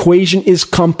 The equation is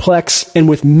complex and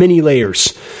with many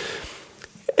layers.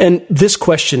 And this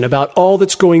question about all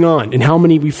that's going on and how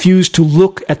many refuse to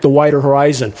look at the wider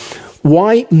horizon,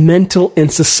 why mental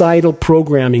and societal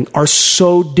programming are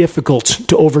so difficult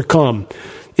to overcome.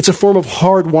 It's a form of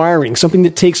hard wiring, something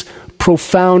that takes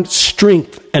profound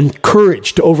strength and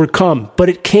courage to overcome. But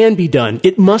it can be done.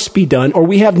 It must be done, or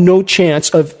we have no chance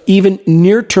of even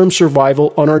near-term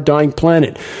survival on our dying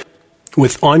planet,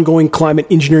 with ongoing climate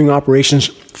engineering operations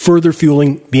further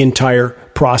fueling the entire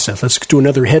process. Let's do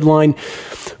another headline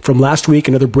from last week,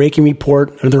 another breaking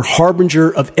report, another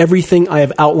harbinger of everything I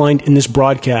have outlined in this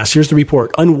broadcast. Here's the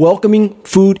report. Unwelcoming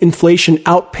food inflation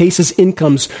outpaces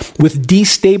incomes with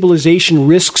destabilization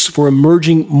risks for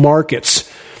emerging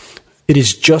markets. It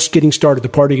is just getting started. The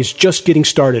party is just getting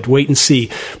started. Wait and see.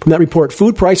 From that report,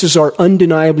 food prices are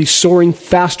undeniably soaring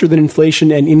faster than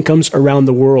inflation and incomes around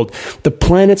the world. The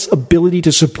planet's ability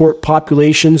to support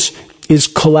populations is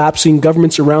collapsing.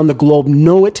 Governments around the globe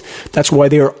know it. That's why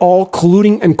they are all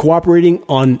colluding and cooperating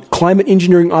on climate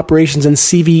engineering operations and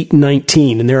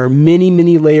CV-19. And there are many,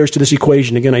 many layers to this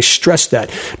equation. Again, I stress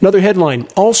that. Another headline,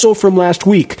 also from last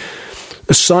week,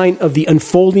 a sign of the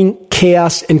unfolding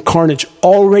chaos and carnage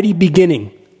already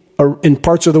beginning in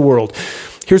parts of the world.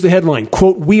 Here's the headline,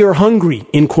 quote, "We are hungry,"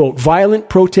 end quote. Violent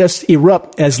protests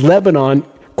erupt as Lebanon,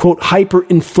 quote,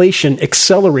 "hyperinflation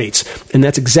accelerates." And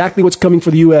that's exactly what's coming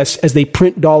for the U.S. as they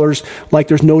print dollars like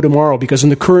there's no tomorrow, because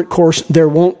in the current course, there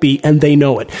won't be, and they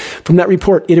know it. From that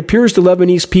report, it appears the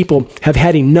Lebanese people have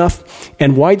had enough,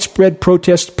 and widespread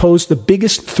protests pose the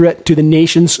biggest threat to the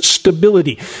nation's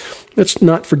stability. Let's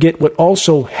not forget what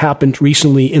also happened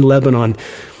recently in Lebanon.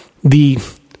 The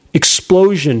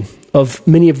explosion of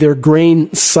many of their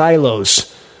grain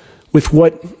silos with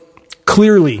what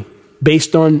clearly,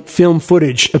 based on film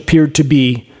footage, appeared to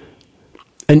be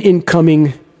an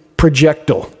incoming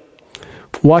projectile.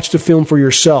 Watch the film for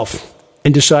yourself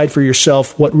and decide for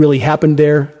yourself what really happened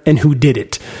there and who did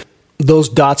it. Those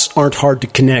dots aren't hard to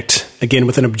connect, again,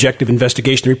 with an objective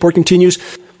investigation. The report continues.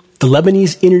 The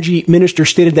Lebanese energy minister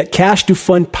stated that cash to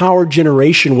fund power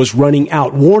generation was running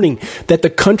out, warning that the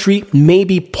country may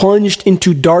be plunged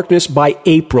into darkness by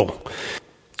April.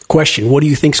 Question, what do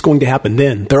you think is going to happen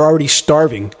then? They're already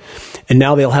starving, and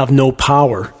now they'll have no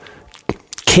power.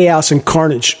 Chaos and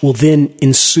carnage will then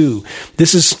ensue.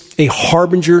 This is a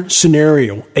harbinger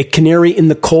scenario, a canary in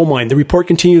the coal mine. The report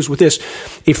continues with this.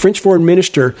 A French foreign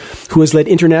minister who has led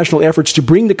international efforts to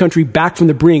bring the country back from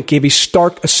the brink gave a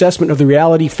stark assessment of the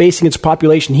reality facing its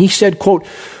population. He said, quote,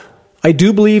 "I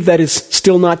do believe that it's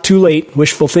still not too late,"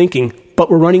 wishful thinking, "but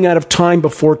we're running out of time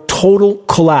before total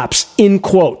collapse," end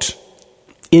quote.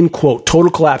 End quote.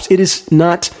 Total collapse. It is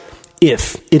not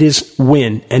if, it is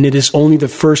when, and it is only the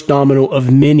first domino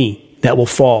of many that will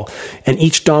fall. And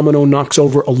each domino knocks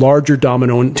over a larger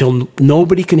domino until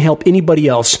nobody can help anybody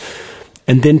else,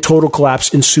 and then total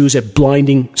collapse ensues at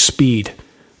blinding speed.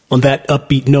 On that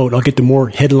upbeat note, I'll get to more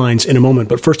headlines in a moment.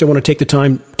 But first, I want to take the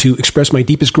time to express my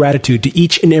deepest gratitude to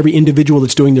each and every individual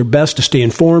that's doing their best to stay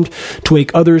informed, to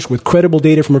wake others with credible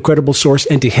data from a credible source,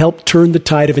 and to help turn the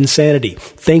tide of insanity.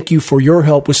 Thank you for your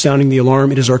help with sounding the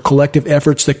alarm. It is our collective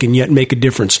efforts that can yet make a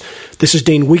difference. This is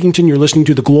Dane Wigington. You're listening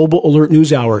to the Global Alert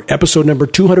News Hour, episode number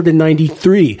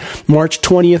 293, March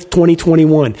 20th,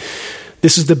 2021.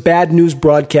 This is the bad news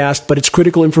broadcast, but it's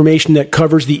critical information that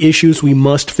covers the issues we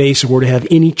must face if we're to have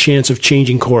any chance of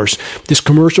changing course. This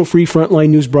commercial-free frontline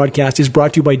news broadcast is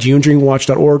brought to you by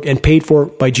geoengineeringwatch.org and paid for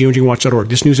by geoengineeringwatch.org.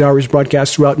 This news hour is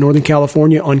broadcast throughout Northern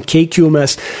California on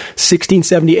KQMS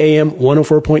 1670 AM,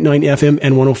 104.9 FM,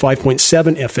 and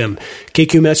 105.7 FM.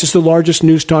 KQMS is the largest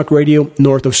news talk radio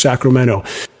north of Sacramento.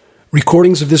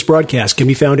 Recordings of this broadcast can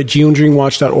be found at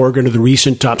geoengineeringwatch.org under the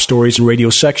recent top stories and radio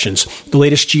sections. The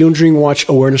latest Geoengineering Watch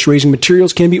awareness-raising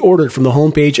materials can be ordered from the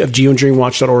homepage of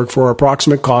geoengineeringwatch.org for our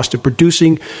approximate cost of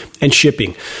producing and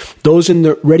shipping. Those in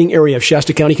the Redding area of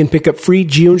Shasta County can pick up free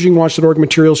geoengineeringwatch.org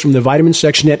materials from the vitamin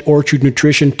section at Orchard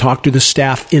Nutrition. Talk to the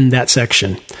staff in that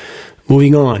section.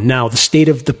 Moving on. Now, the state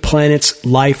of the planet's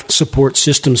life support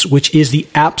systems, which is the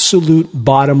absolute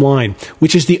bottom line,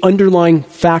 which is the underlying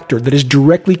factor that is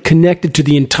directly connected to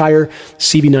the entire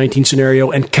CV-19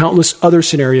 scenario and countless other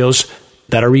scenarios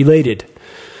that are related.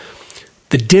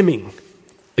 The Dimming,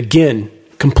 again,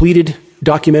 completed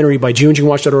documentary by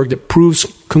geoengineeringwatch.org that proves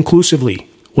conclusively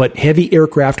what heavy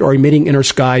aircraft are emitting in our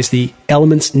skies, the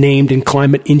elements named in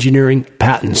climate engineering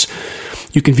patents.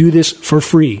 You can view this for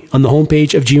free on the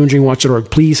homepage of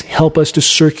geoengineeringwatch.org. Please help us to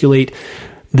circulate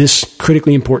this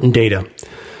critically important data.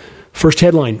 First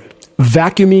headline,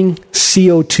 vacuuming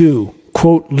CO2,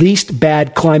 quote, least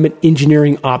bad climate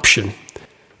engineering option.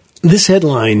 This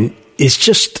headline is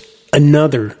just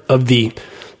another of the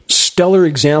stellar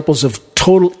examples of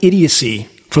total idiocy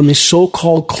from the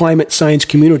so-called climate science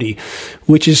community,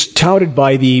 which is touted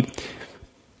by the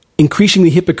increasingly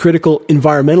hypocritical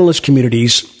environmentalist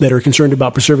communities that are concerned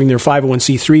about preserving their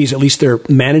 501c3s, at least their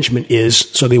management is,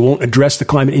 so they won't address the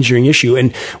climate engineering issue.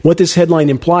 And what this headline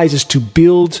implies is to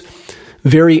build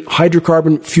very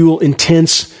hydrocarbon fuel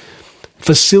intense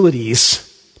facilities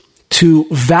to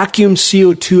vacuum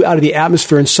CO2 out of the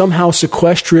atmosphere and somehow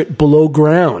sequester it below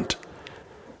ground.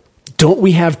 Don't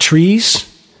we have trees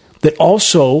that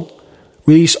also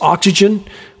release oxygen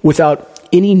without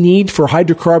any need for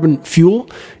hydrocarbon fuel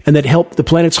and that help the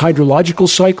planet's hydrological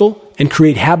cycle and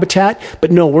create habitat?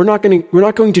 But no, we're not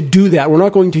going to do that. We're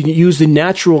not going to use the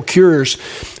natural cures.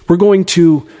 We're going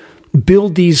to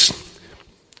build these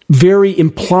very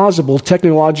implausible,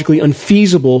 technologically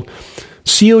unfeasible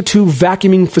CO2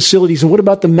 vacuuming facilities. And what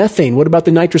about the methane? What about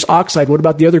the nitrous oxide? What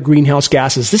about the other greenhouse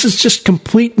gases? This is just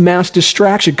complete mass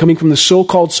distraction coming from the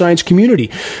so-called science community,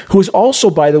 who has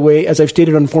also, by the way, as I've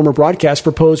stated on former broadcasts,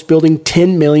 proposed building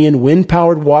 10 million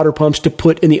wind-powered water pumps to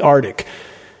put in the Arctic.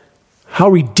 How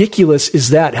ridiculous is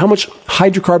that? How much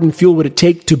hydrocarbon fuel would it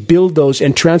take to build those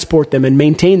and transport them and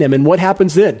maintain them? And what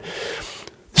happens then?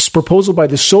 This proposal by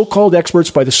the so-called experts,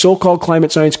 by the so-called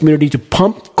climate science community, to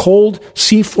pump cold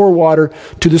seafloor water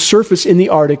to the surface in the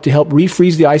Arctic to help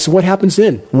refreeze the ice. And what happens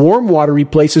then? Warm water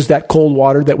replaces that cold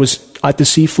water that was at the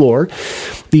seafloor.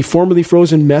 The formerly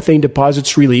frozen methane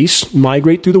deposits release,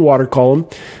 migrate through the water column,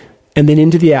 and then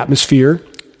into the atmosphere,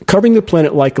 covering the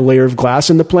planet like a layer of glass,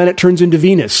 and the planet turns into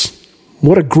Venus.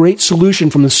 What a great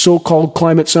solution from the so-called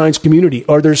climate science community.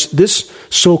 Or there's this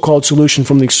so-called solution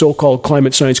from the so-called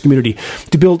climate science community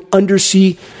to build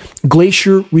undersea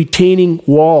glacier retaining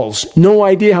walls. No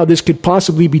idea how this could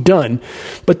possibly be done,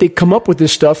 but they come up with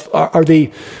this stuff. Are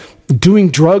they doing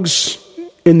drugs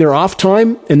in their off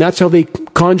time? And that's how they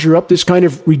conjure up this kind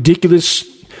of ridiculous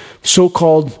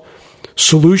so-called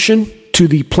solution to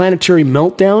the planetary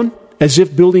meltdown? As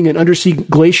if building an undersea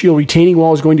glacial retaining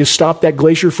wall is going to stop that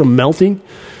glacier from melting?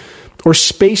 Or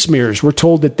space mirrors. We're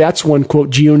told that that's one, quote,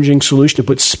 geoengineering solution, to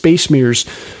put space mirrors.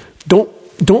 Don't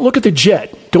look at the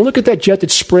jet. Don't look at that jet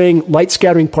that's spraying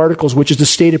light-scattering particles, which is the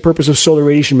stated purpose of solar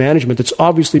radiation management that's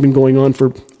obviously been going on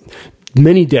for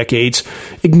many decades.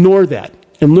 Ignore that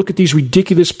and look at these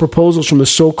ridiculous proposals from the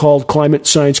so-called climate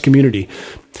science community.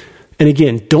 And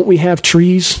again, don't we have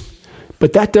trees?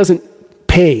 But that doesn't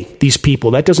pay these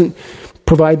people. That doesn't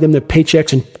provide them the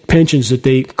paychecks and pensions that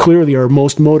they clearly are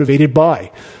most motivated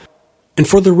by. And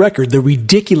for the record, the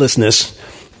ridiculousness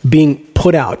being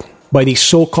put out by the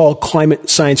so-called climate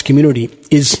science community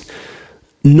is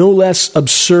no less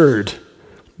absurd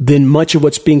than much of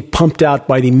what's being pumped out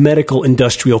by the medical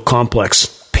industrial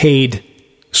complex, paid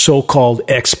so-called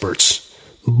experts.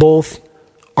 Both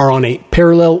are on a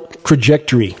parallel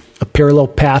trajectory, a parallel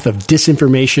path of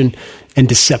disinformation and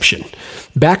deception.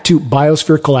 Back to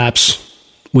biosphere collapse,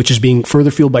 which is being further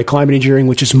fueled by climate engineering,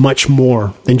 which is much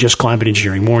more than just climate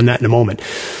engineering. More on that in a moment.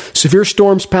 Severe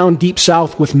storms pound deep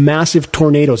south with massive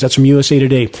tornadoes. That's from USA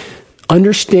Today.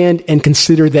 Understand and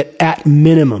consider that at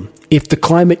minimum, if the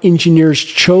climate engineers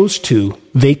chose to,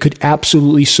 they could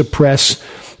absolutely suppress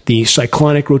the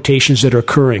cyclonic rotations that are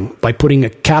occurring by putting a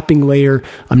capping layer.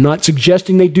 I'm not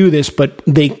suggesting they do this, but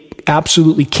they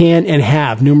absolutely can and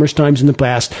have numerous times in the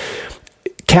past,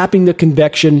 capping the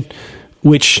convection,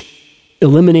 which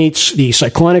eliminates the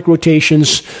cyclonic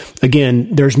rotations. Again,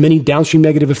 there's many downstream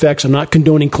negative effects. I'm not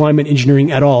condoning climate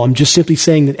engineering at all. I'm just simply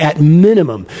saying that at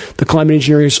minimum, the climate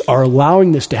engineers are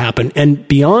allowing this to happen. And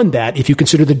beyond that, if you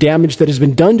consider the damage that has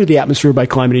been done to the atmosphere by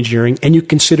climate engineering, and you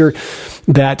consider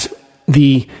that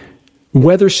the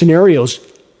weather scenarios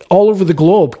all over the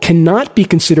globe cannot be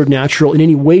considered natural in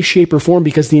any way, shape, or form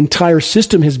because the entire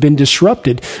system has been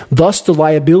disrupted. Thus, the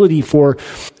liability for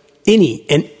any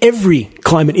and every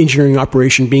climate engineering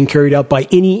operation being carried out by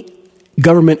any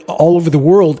government all over the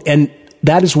world. And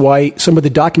that is why some of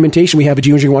the documentation we have at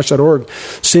geoengineeringwatch.org,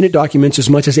 Senate documents as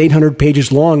much as 800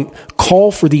 pages long,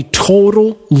 call for the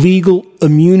total legal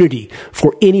immunity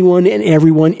for anyone and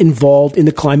everyone involved in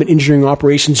the climate engineering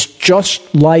operations,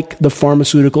 just like the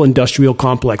pharmaceutical industrial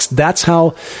complex. That's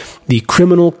how the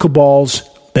criminal cabals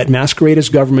that masquerade as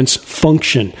governments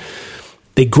function.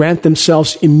 They grant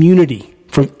themselves immunity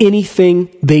from anything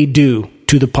they do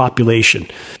to the population.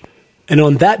 And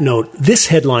on that note, this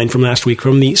headline from last week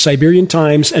from the Siberian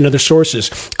Times and other sources,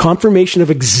 confirmation of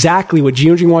exactly what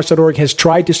geoengineeringwatch.org has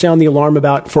tried to sound the alarm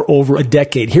about for over a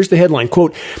decade. Here's the headline,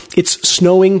 quote, "It's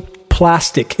snowing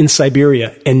plastic in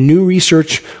Siberia, and new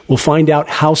research will find out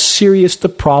how serious the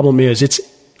problem is." It's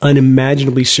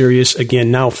unimaginably serious, again,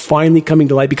 now finally coming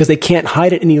to light because they can't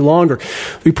hide it any longer.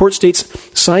 The report states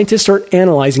scientists are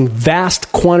analyzing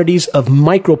vast quantities of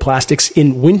microplastics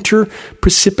in winter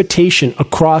precipitation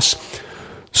across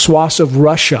swaths of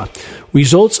Russia.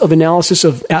 Results of analysis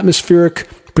of atmospheric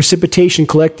precipitation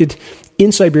collected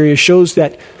in Siberia shows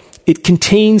that it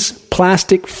contains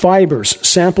plastic fibers.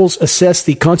 Samples assess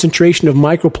the concentration of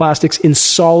microplastics in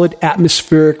solid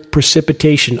atmospheric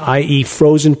precipitation, i.e.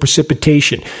 frozen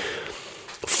precipitation.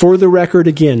 For the record,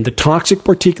 again, the toxic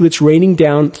particulates raining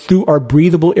down through our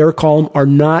breathable air column are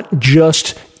not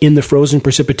just in the frozen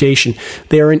precipitation.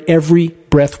 They are in every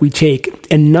breath we take.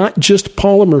 And not just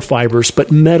polymer fibers,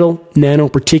 but metal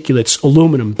nanoparticulates,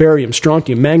 aluminum, barium,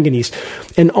 strontium, manganese,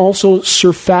 and also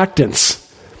surfactants.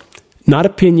 Not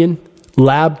opinion,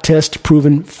 lab test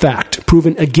proven fact,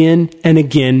 proven again and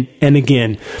again and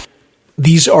again.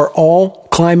 These are all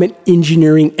climate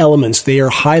engineering elements. They are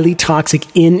highly toxic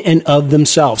in and of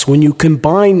themselves. When you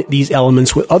combine these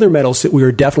elements with other metals that we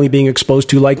are definitely being exposed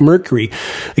to, like mercury,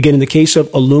 again, in the case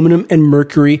of aluminum and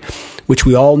mercury, which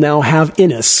we all now have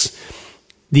in us,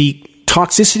 the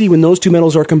toxicity when those two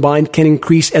metals are combined can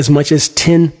increase as much as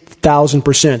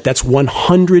 10,000%. That's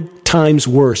 100 times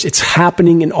worse. It's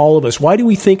happening in all of us. Why do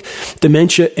we think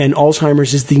dementia and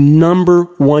Alzheimer's is the number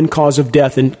one cause of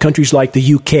death in countries like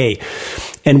the UK?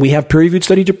 And we have peer-reviewed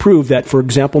study to prove that, for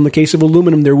example, in the case of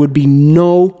aluminum, there would be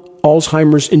no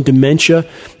Alzheimer's and dementia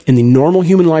in the normal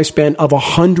human lifespan of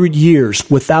 100 years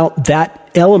without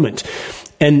that element.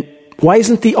 And why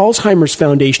isn't the Alzheimer's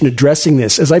Foundation addressing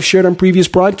this? As I've shared on previous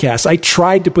broadcasts, I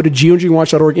tried to put a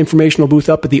geoengineeringwatch.org informational booth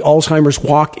up at the Alzheimer's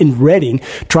Walk in Reading,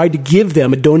 tried to give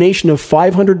them a donation of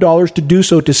 $500 to do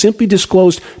so, to simply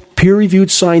disclose peer-reviewed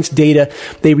science data.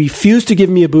 They refused to give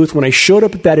me a booth when I showed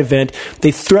up at that event.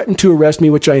 They threatened to arrest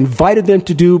me, which I invited them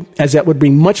to do, as that would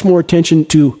bring much more attention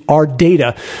to our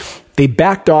data. They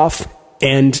backed off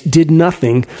and did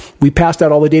nothing. We passed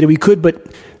out all the data we could,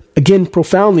 but again,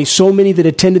 profoundly, so many that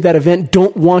attended that event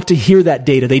don't want to hear that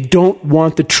data. They don't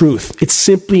want the truth. It's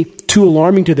simply too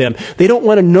alarming to them. They don't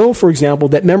want to know, for example,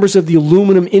 that members of the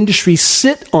aluminum industry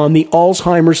sit on the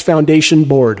Alzheimer's Foundation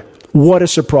board. What a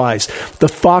surprise. The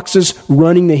foxes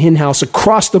running the henhouse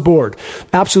across the board,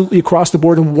 absolutely across the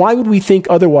board. And why would we think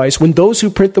otherwise when those who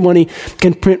print the money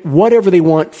can print whatever they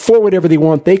want for whatever they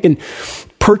want? They can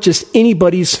purchase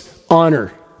anybody's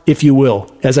honor, if you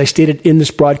will, as I stated in this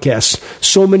broadcast.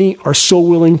 So many are so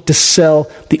willing to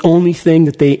sell the only thing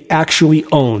that they actually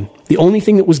own, the only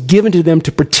thing that was given to them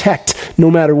to protect no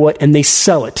matter what, and they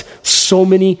sell it. So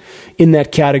many in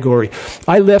that category.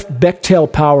 I left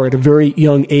Bechtel Power at a very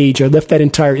young age. I left that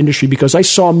entire industry because I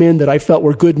saw men that I felt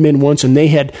were good men once, and they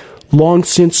had long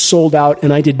since sold out,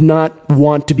 and I did not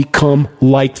want to become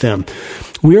like them.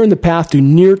 We are in the path to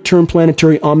near-term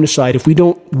planetary omnicide if we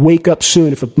don't wake up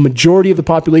soon, if a majority of the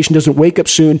population doesn't wake up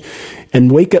soon.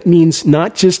 And wake up means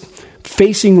not just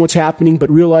facing what's happening,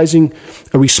 but realizing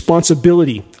a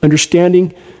responsibility,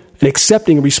 understanding and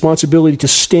accepting a responsibility to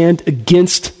stand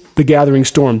against the gathering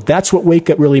storm. That's what wake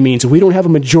up really means. If we don't have a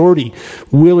majority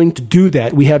willing to do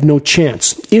that, we have no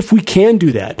chance. If we can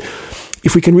do that,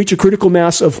 if we can reach a critical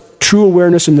mass of true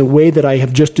awareness in the way that I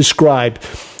have just described,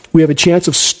 we have a chance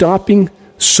of stopping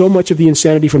so much of the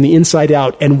insanity from the inside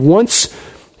out. And once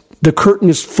the curtain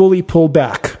is fully pulled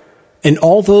back, and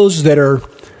all those that are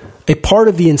a part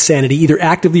of the insanity, either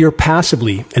actively or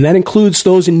passively, and that includes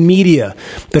those in media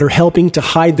that are helping to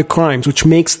hide the crimes, which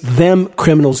makes them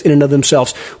criminals in and of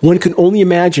themselves, one can only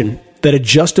imagine that a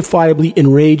justifiably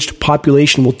enraged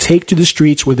population will take to the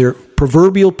streets with their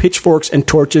proverbial pitchforks and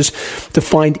torches to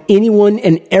find anyone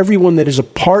and everyone that is a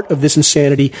part of this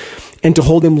insanity and to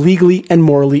hold them legally and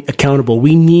morally accountable.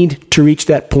 We need to reach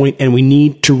that point, and we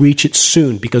need to reach it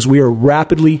soon because we are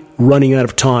rapidly running out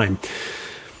of time.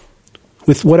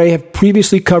 With what I have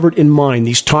previously covered in mind,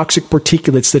 these toxic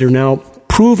particulates that are now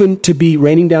proven to be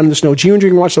raining down in the snow,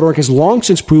 geoengineeringwatch.org has long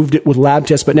since proved it with lab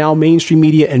tests, but now mainstream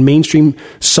media and mainstream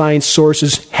science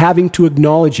sources having to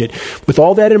acknowledge it. With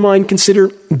all that in mind,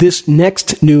 consider this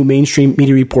next new mainstream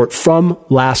media report from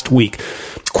last week.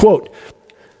 Quote,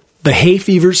 "The hay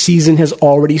fever season has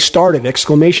already started!"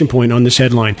 Exclamation point on this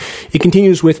headline. It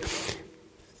continues with,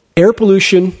 "Air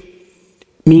pollution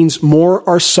means more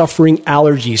are suffering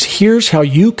allergies. Here's how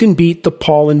you can beat the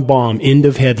pollen bomb." End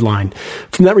of headline.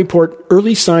 From that report,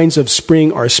 early signs of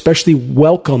spring are especially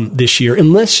welcome this year,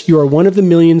 unless you are one of the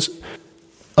millions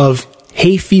of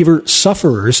hay fever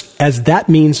sufferers, as that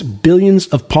means billions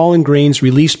of pollen grains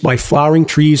released by flowering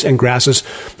trees and grasses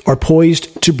are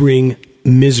poised to bring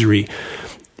misery.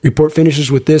 Report finishes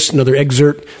with this, another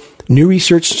excerpt. New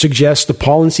research suggests the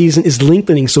pollen season is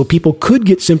lengthening, so people could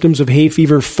get symptoms of hay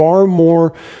fever far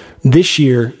more this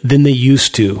year than they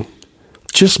used to.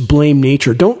 Just blame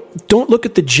nature. Don't look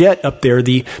at the jet up there,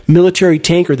 the military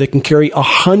tanker that can carry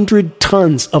 100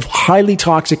 tons of highly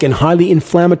toxic and highly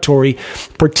inflammatory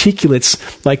particulates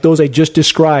like those I just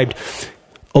described.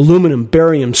 Aluminum,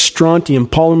 barium, strontium,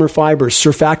 polymer fibers,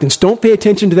 surfactants. Don't pay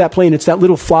attention to that plane. It's that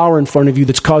little flower in front of you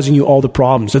that's causing you all the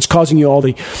problems. That's causing you all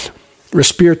the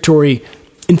respiratory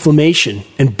inflammation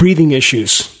and breathing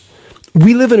issues.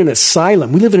 We live in an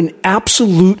asylum. We live in an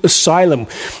absolute asylum.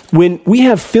 When we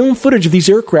have film footage of these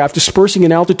aircraft dispersing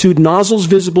in altitude, nozzles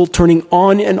visible, turning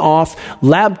on and off,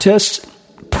 lab tests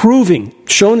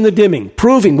shown in the dimming,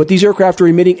 proving what these aircraft are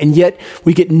emitting, and yet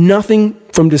we get nothing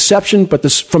from deception but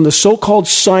from the so-called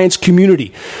science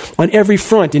community on every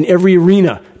front, in every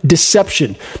arena.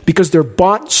 Deception, because they're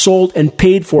bought, sold, and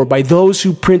paid for by those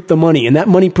who print the money. And that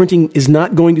money printing is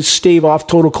not going to stave off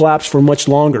total collapse for much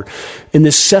longer in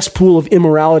this cesspool of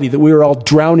immorality that we are all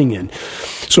drowning in.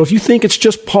 So if you think it's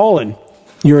just pollen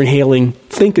you're inhaling,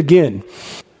 think again.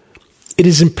 It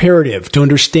is imperative to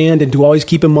understand and to always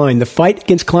keep in mind the fight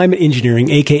against climate engineering,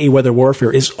 aka weather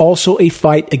warfare, is also a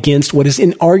fight against what is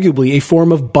inarguably a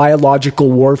form of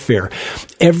biological warfare.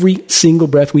 Every single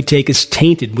breath we take is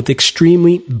tainted with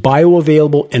extremely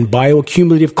bioavailable and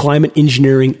bioaccumulative climate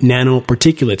engineering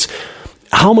nanoparticulates.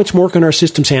 How much more can our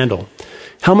systems handle?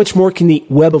 How much more can the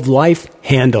web of life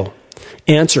handle?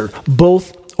 Answer: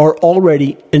 both are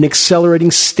already in an accelerating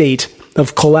state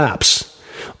of collapse.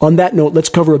 On that note, let's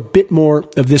cover a bit more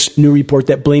of this new report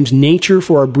that blames nature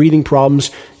for our breathing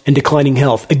problems and declining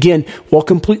health. Again, while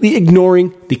completely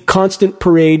ignoring the constant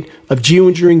parade of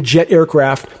geoengineering jet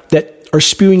aircraft that are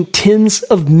spewing tens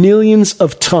of millions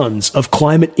of tons of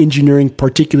climate engineering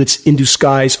particulates into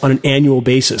skies on an annual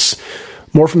basis.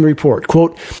 More from the report.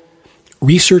 Quote,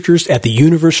 researchers at the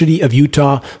University of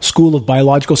Utah School of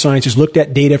Biological Sciences looked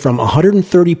at data from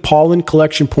 130 pollen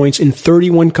collection points in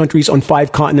 31 countries on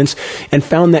 5 continents and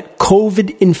found that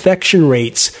COVID infection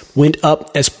rates went up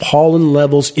as pollen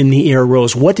levels in the air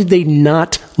rose. What did they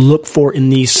not look for in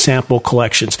these sample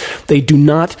collections? They do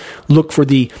not look for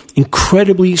the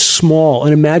incredibly small,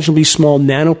 unimaginably small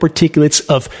nanoparticulates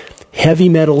of heavy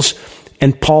metals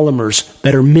and polymers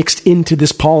that are mixed into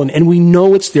this pollen. And we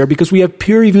know it's there because we have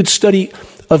peer-reviewed study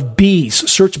of bees.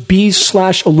 Search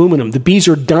bees/aluminum. The bees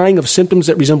are dying of symptoms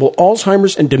that resemble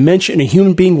Alzheimer's and dementia in a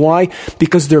human being. Why?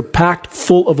 Because they're packed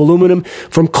full of aluminum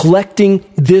from collecting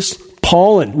this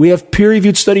pollen. We have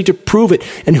peer-reviewed study to prove it.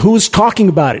 And who's talking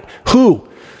about it? Who?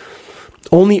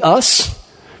 Only us?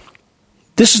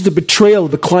 This is the betrayal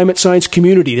of the climate science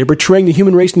community. They're betraying the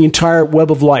human race and the entire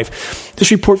web of life. This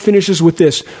report finishes with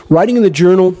this. Writing in the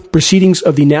journal Proceedings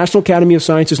of the National Academy of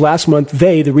Sciences last month,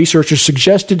 the researchers,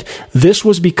 suggested this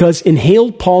was because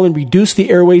inhaled pollen reduced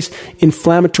the airway's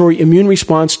inflammatory immune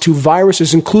response to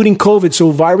viruses, including COVID,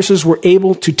 so viruses were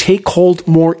able to take hold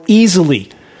more easily.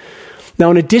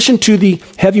 Now, in addition to the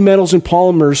heavy metals and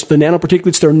polymers, the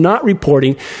nanoparticulates they're not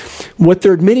reporting, what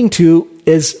they're admitting to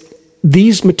is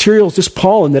these materials, this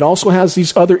pollen that also has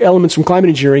these other elements from climate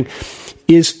engineering,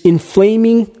 is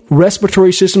inflaming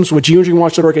respiratory systems, what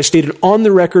geoengineeringwatch.org has stated on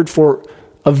the record for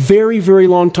a very, very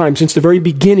long time, since the very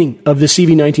beginning of the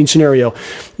CV-19 scenario,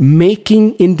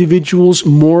 making individuals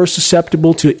more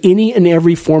susceptible to any and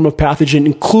every form of pathogen,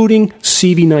 including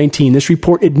CV-19. This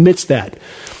report admits that.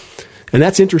 And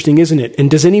that's interesting, isn't it?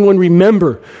 And does anyone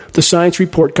remember the science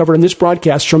report covered on this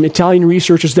broadcast from Italian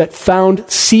researchers that found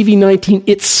CV-19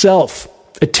 itself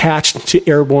attached to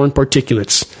airborne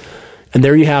particulates? And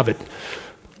there you have it.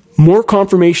 More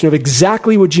confirmation of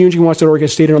exactly what geoengineeringwatch.org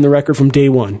has stated on the record from day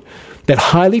one, that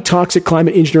highly toxic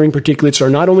climate engineering particulates are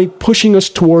not only pushing us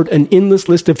toward an endless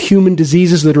list of human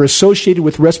diseases that are associated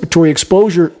with respiratory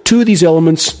exposure to these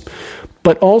elements,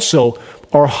 but also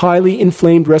our highly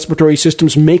inflamed respiratory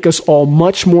systems make us all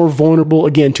much more vulnerable,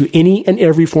 again, to any and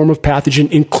every form of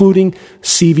pathogen, including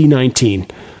CV-19.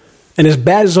 And as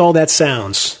bad as all that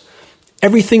sounds,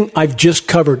 everything I've just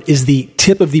covered is the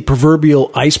tip of the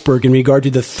proverbial iceberg in regard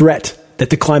to the threat that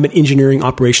the climate engineering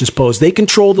operations pose. They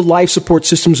control the life support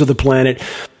systems of the planet.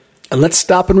 And let's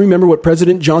stop and remember what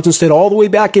President Johnson said all the way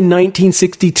back in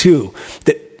 1962,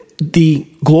 that the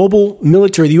global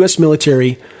military, the U.S.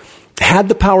 military, had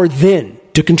the power then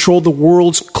to control the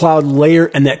world's cloud layer,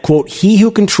 and that, quote, he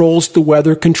who controls the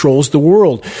weather controls the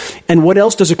world. And what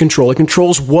else does it control? It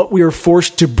controls what we are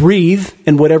forced to breathe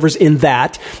and whatever's in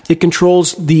that. It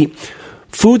controls the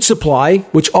food supply,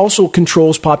 which also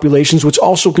controls populations, which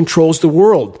also controls the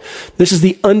world. This is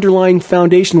the underlying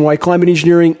foundation why climate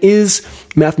engineering is,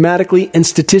 mathematically and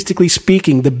statistically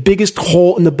speaking, the biggest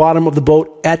hole in the bottom of the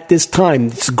boat at this time.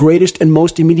 It's the greatest and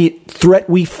most immediate threat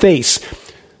we face,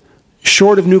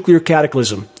 short of nuclear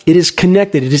cataclysm. It is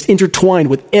connected. It is intertwined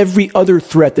with every other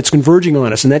threat that's converging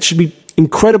on us. And that should be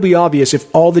incredibly obvious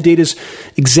if all the data is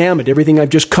examined, everything I've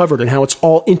just covered, and how it's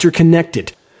all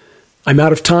interconnected. I'm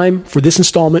out of time for this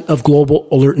installment of Global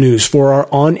Alert News. For our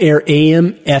on-air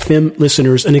AM, FM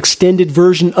listeners, an extended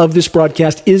version of this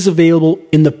broadcast is available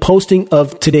in the posting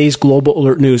of today's Global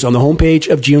Alert News on the homepage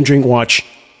of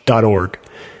geoengineeringwatch.org.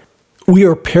 We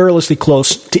are perilously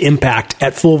close to impact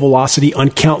at full velocity on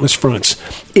countless fronts.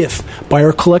 If, by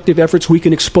our collective efforts, we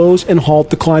can expose and halt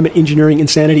the climate engineering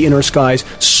insanity in our skies,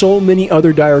 so many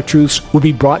other dire truths will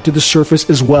be brought to the surface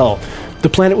as well. the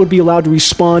planet would be allowed to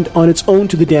respond on its own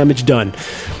to the damage done.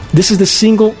 This is the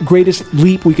single greatest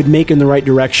leap we could make in the right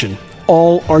direction.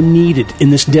 All are needed in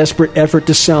this desperate effort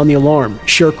to sound the alarm.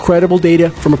 Share credible data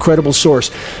from a credible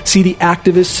source. See the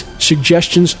activists'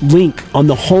 suggestions link on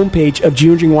the homepage of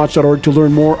geoengineeringwatch.org to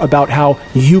learn more about how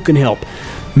you can help.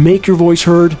 Make your voice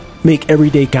heard. Make every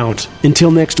day count.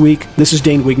 Until next week, this is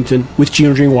Dane Wigington with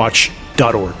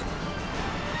geoengineeringwatch.org.